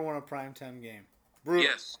never won a primetime game. Brutal.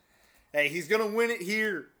 Yes. Hey, he's going to win it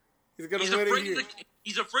here. He's going to win it here.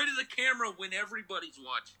 He's afraid of the camera when everybody's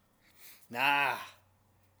watching. Nah.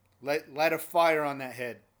 Light a fire on that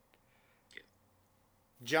head. Yeah.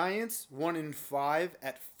 Giants 1-5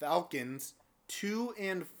 at Falcons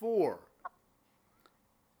 2-4.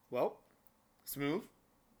 Well, Smooth,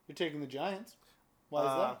 you're taking the Giants. Why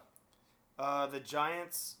is that?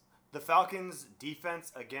 The Falcons'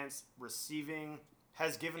 defense against receiving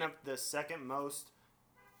has given up the second most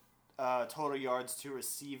total yards to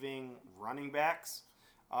receiving running backs.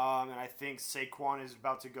 And I think Saquon is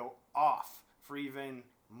about to go off for even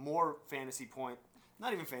more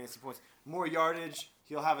more yardage.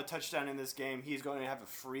 He'll have a touchdown in this game. He's going to have a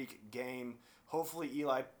freak game. Hopefully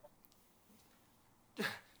Eli,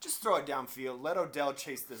 just throw it downfield. Let Odell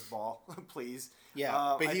chase this ball, please.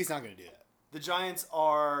 Yeah, but he's not going to do that. The Giants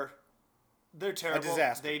they're terrible. A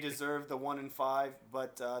disaster. They deserve the 1-5,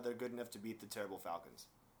 but they're good enough to beat the terrible Falcons.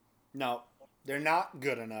 No, they're not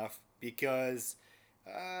good enough because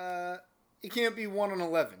it can't be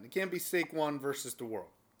 1-11. It can't be Saquon versus the world.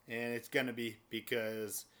 And it's going to be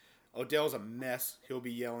because Odell's a mess. He'll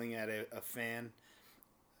be yelling at a fan.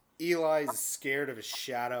 Eli's scared of his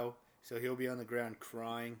shadow, so he'll be on the ground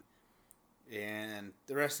crying. And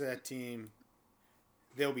the rest of that team,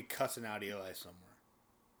 they'll be cussing out Eli somewhere.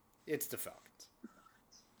 It's the Falcons.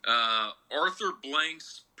 Arthur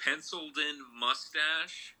Blank's penciled-in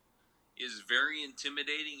mustache is very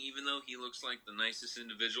intimidating, even though he looks like the nicest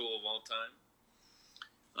individual of all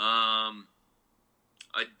time.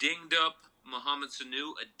 A dinged-up Mohamed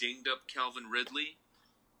Sanu, a dinged-up Calvin Ridley.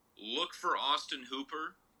 Look for Austin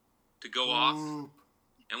Hooper to go off.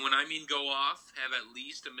 And when I mean go off, have at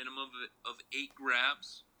least a minimum of 8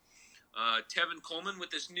 grabs. Tevin Coleman with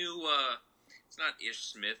this new, it's not Ish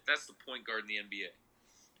Smith, that's the point guard in the NBA.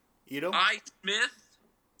 Ito? Smith?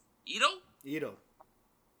 Ito? Ito.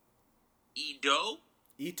 Edo?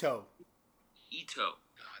 Ito.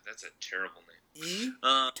 God, that's a terrible name.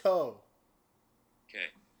 Ito.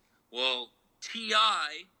 Okay. Well,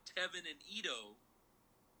 T.I., Tevin, and Ito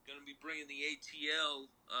going to be bringing the ATL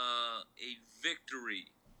a victory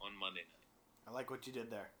on Monday night. I like what you did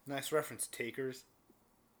there. Nice reference, Takers.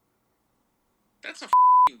 That's a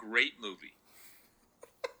great movie.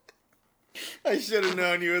 I should have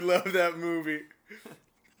known you would love that movie.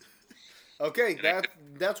 Okay,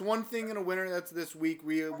 that's one thing in a winner. That's this week.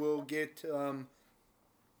 We will get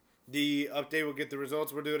the update. We'll get the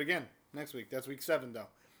results. We'll do it again next week. That's week 7, though.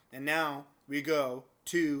 And now we go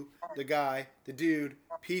to the dude,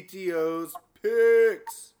 PTO's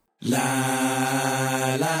picks. La,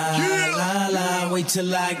 la, yeah. La, la, wait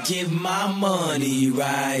till I give my money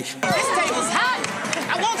right. This table's hot.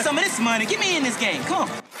 I want some of this money. Get me in this game. Come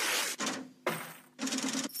on.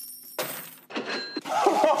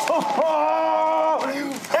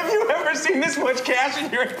 Have you ever seen this much cash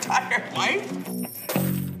in your entire life?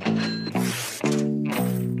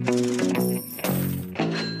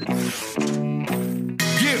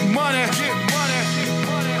 Get money.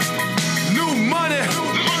 New money. The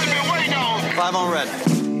money been waiting on. 5 on red.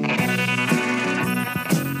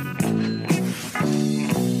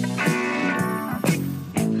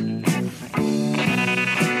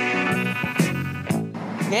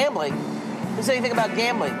 Gambling? Who said anything about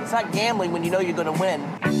gambling? It's not gambling when you know you're going to win.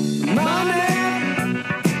 Money.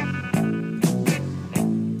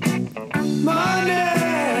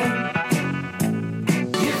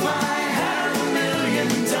 If I had $1 million,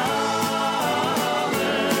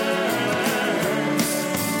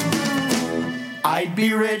 I'd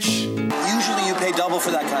be rich. Usually you pay double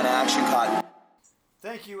for that kind of action, Cotton.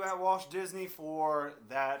 Thank you at Walt Disney for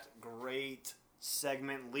that great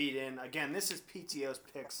segment lead-in. Again, this is PTO's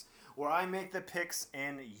Picks, where I make the picks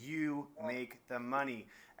and you make the money.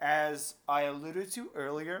 As I alluded to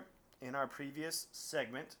earlier in our previous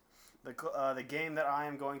segment, the game that I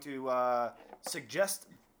am going to suggest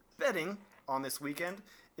betting on this weekend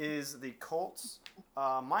is the Colts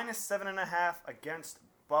minus 7.5 against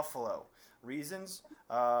Buffalo. Reasons,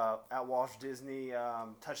 at Walt Disney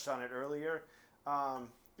touched on it earlier.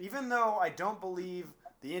 Even though I don't believe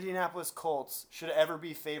The Indianapolis Colts should ever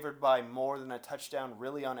be favored by more than a touchdown,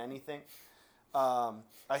 really, on anything. I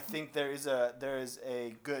think there is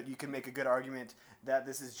a good. You can make a good argument that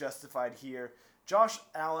this is justified here. Josh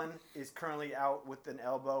Allen is currently out with an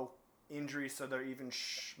elbow injury, so they're even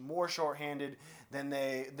more shorthanded than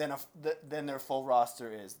their full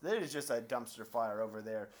roster is. There is just a dumpster fire over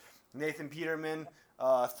there. Nathan Peterman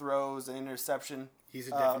throws an interception. He's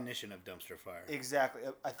a definition of dumpster fire. Exactly.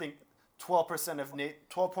 I think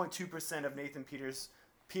 12.2% of Nathan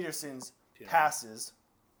Peterson's passes,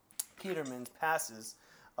 Peterman's passes,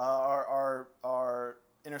 are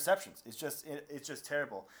interceptions. It's just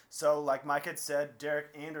terrible. So, like Mike had said, Derek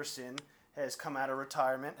Anderson has come out of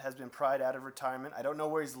retirement, has been pried out of retirement. I don't know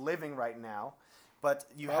where he's living right now, but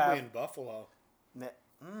probably in Buffalo.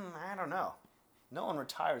 I don't know. No one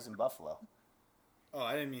retires in Buffalo. Oh,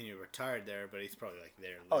 I didn't mean he retired there, but he's probably like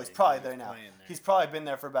there. Oh, he's probably there now. He's probably been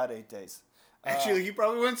there for about 8 days. Actually, he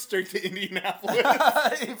probably went straight to Indianapolis.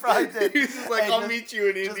 He probably did. He was just like, I'll meet you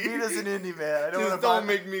in Indy. Just meet us in Indy, man. Don't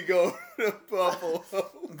make me go to Buffalo.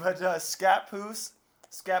 But Scapoose's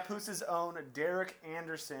own Derek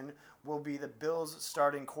Anderson will be the Bills'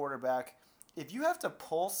 starting quarterback. If you have to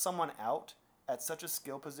pull someone out at such a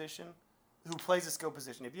skill position, who plays a skill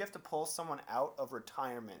position, if you have to pull someone out of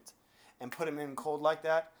retirement and put him in cold like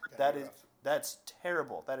that, that's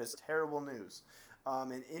terrible. That is terrible news.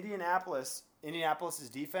 In Indianapolis's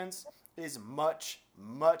defense is much,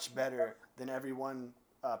 much better than everyone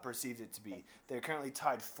perceived it to be. They're currently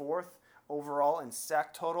tied 4th overall in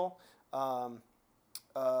sack total,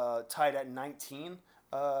 tied at 19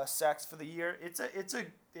 sacks for the year. It's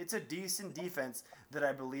a decent defense that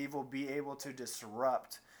I believe will be able to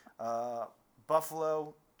disrupt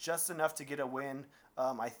Buffalo just enough to get a win.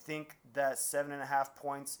 I think that 7.5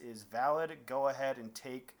 points is valid. Go ahead and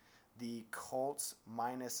take the Colts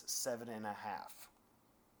minus 7.5.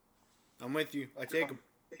 I'm with you. I take them.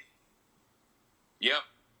 Yep.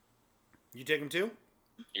 You take them too?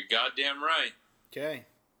 You're goddamn right. Okay.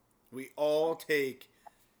 We all take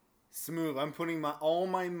smooth. I'm putting all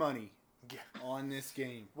my money on this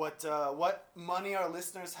game. What money our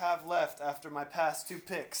listeners have left after my past 2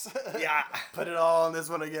 picks? Yeah. Put it all on this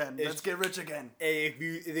one again. Let's get rich again. Hey, if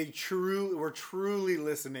they were truly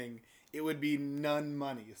listening, it would be none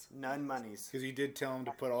monies. None monies. Because you did tell them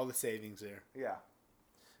to put all the savings there. Yeah.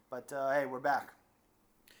 But hey, we're back.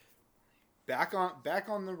 Back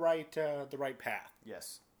on the right path.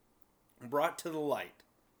 Yes. Brought to the light.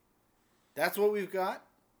 That's what we've got.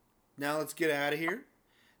 Now let's get out of here.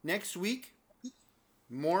 Next week,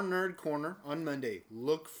 more Nerd Corner on Monday.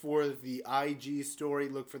 Look for the IG story.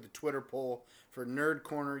 Look for the Twitter poll for Nerd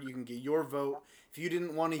Corner. You can get your vote. If you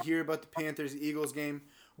didn't want to hear about the Panthers-Eagles game,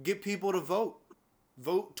 get people to vote.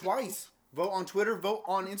 Vote twice. Vote on Twitter. Vote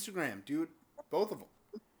on Instagram. Do both of them.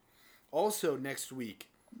 Also, next week,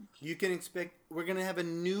 you can expect we're going to have a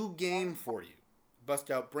new game for you. Bust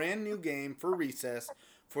out brand new game for Recess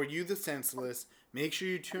for you, the senseless. Make sure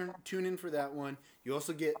you tune in for that one. You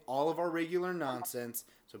also get all of our regular nonsense,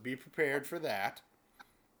 so be prepared for that.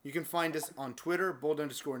 You can find us on Twitter,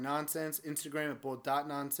 bold_nonsense, Instagram at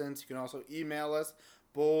bold.nonsense. You can also email us,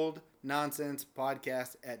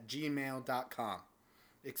 boldnonsencepodcast@gmail.com.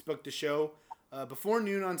 Expect the show before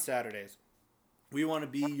noon on Saturdays. We want to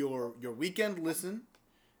be your weekend listen,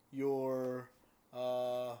 your,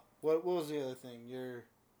 what was the other thing? Your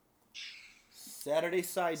Saturday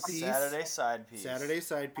side piece. Saturday side piece. Saturday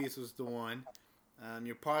side piece was the one.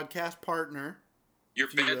 Your podcast partner. Your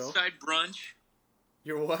bedside brunch.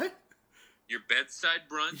 Your what? Your bedside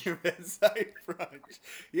brunch. Your bedside brunch.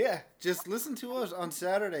 Yeah, just listen to us on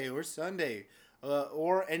Saturday or Sunday.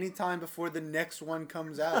 Or anytime before the next one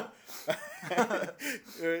comes out.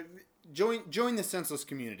 Join the senseless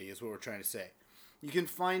community is what we're trying to say. You can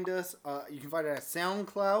find us. You can find it at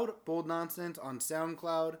SoundCloud, Bold Nonsense on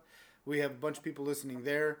SoundCloud. We have a bunch of people listening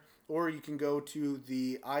there. Or you can go to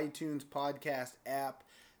the iTunes podcast app,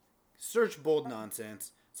 search Bold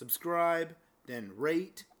Nonsense, subscribe, then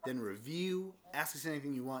rate, then review. Ask us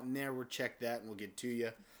anything you want in there. We'll check that and we'll get to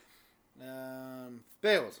you.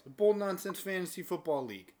 Bales, the Bold Nonsense Fantasy Football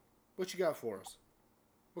League. What you got for us?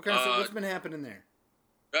 What kind of stuff? What's been happening there?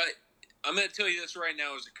 I'm going to tell you this right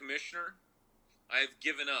now as a commissioner. I have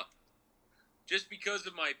given up. Just because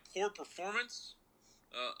of my poor performance,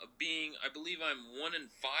 of being, I believe I'm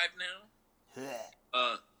 1-5 now.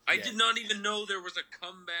 I did not even know there was a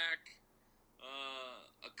comeback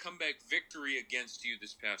victory against you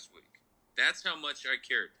this past week. That's how much I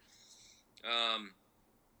cared.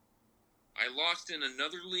 I lost in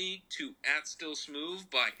another league to @StillSmooth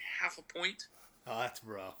by 0.5 point. Oh, that's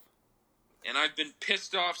rough. And I've been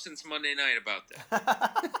pissed off since Monday night about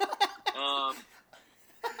that.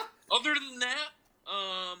 Other than that,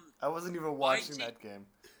 I wasn't even watching that game.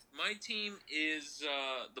 My team is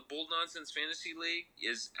the Bold Nonsense Fantasy League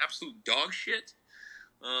is absolute dog shit.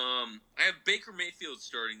 I have Baker Mayfield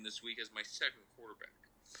starting this week as my second quarterback.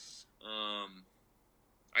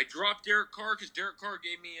 I dropped Derek Carr because Derek Carr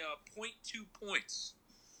gave me 0.2 points.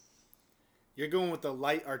 You're going with the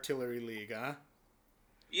light artillery league, huh?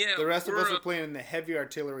 Yeah. The rest of us are playing in the heavy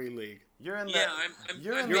artillery league. You're in the.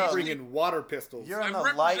 Yeah, You're bringing water pistols. You're in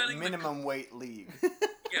the light minimum weight league.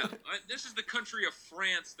 Yeah, this is the country of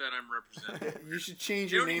France that I'm representing. You should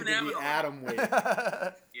change your name to the Atom Weight.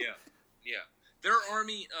 Yeah. Their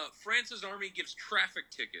army, France's army gives traffic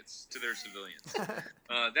tickets to their civilians.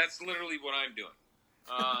 That's literally what I'm doing.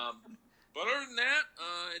 But other than that,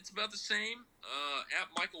 it's about the same. At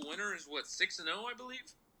Michael Winter is 6-0, I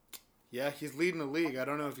believe. Yeah, he's leading the league. I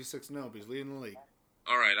don't know if he's 6-0, but he's leading the league.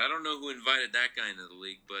 All right, I don't know who invited that guy into the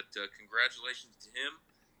league, but congratulations to him.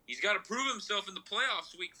 He's got to prove himself in the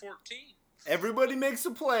playoffs week 14. Everybody makes the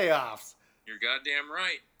playoffs. You're goddamn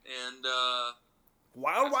right. And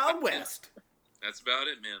Wild West. That's about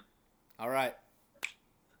it, man. All right.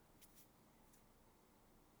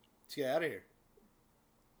 Let's get out of here.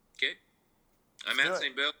 Okay. I'm at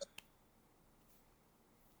St. Bill.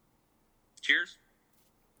 Cheers.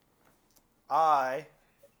 I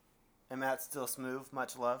am at Still Smooth.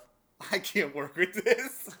 Much love. I can't work with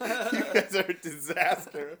this. You guys are a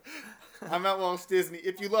disaster. I'm at Walt Disney.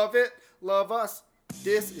 If you love it, love us.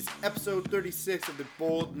 This is episode 36 of the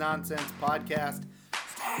Bold Nonsense Podcast.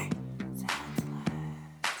 Stay.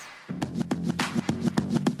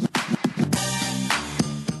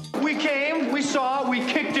 We came, we saw, we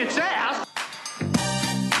kicked its ass.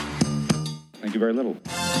 Thank you very little.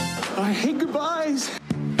 I hate goodbyes.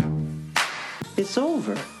 It's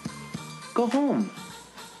over. Go home.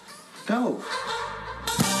 Go.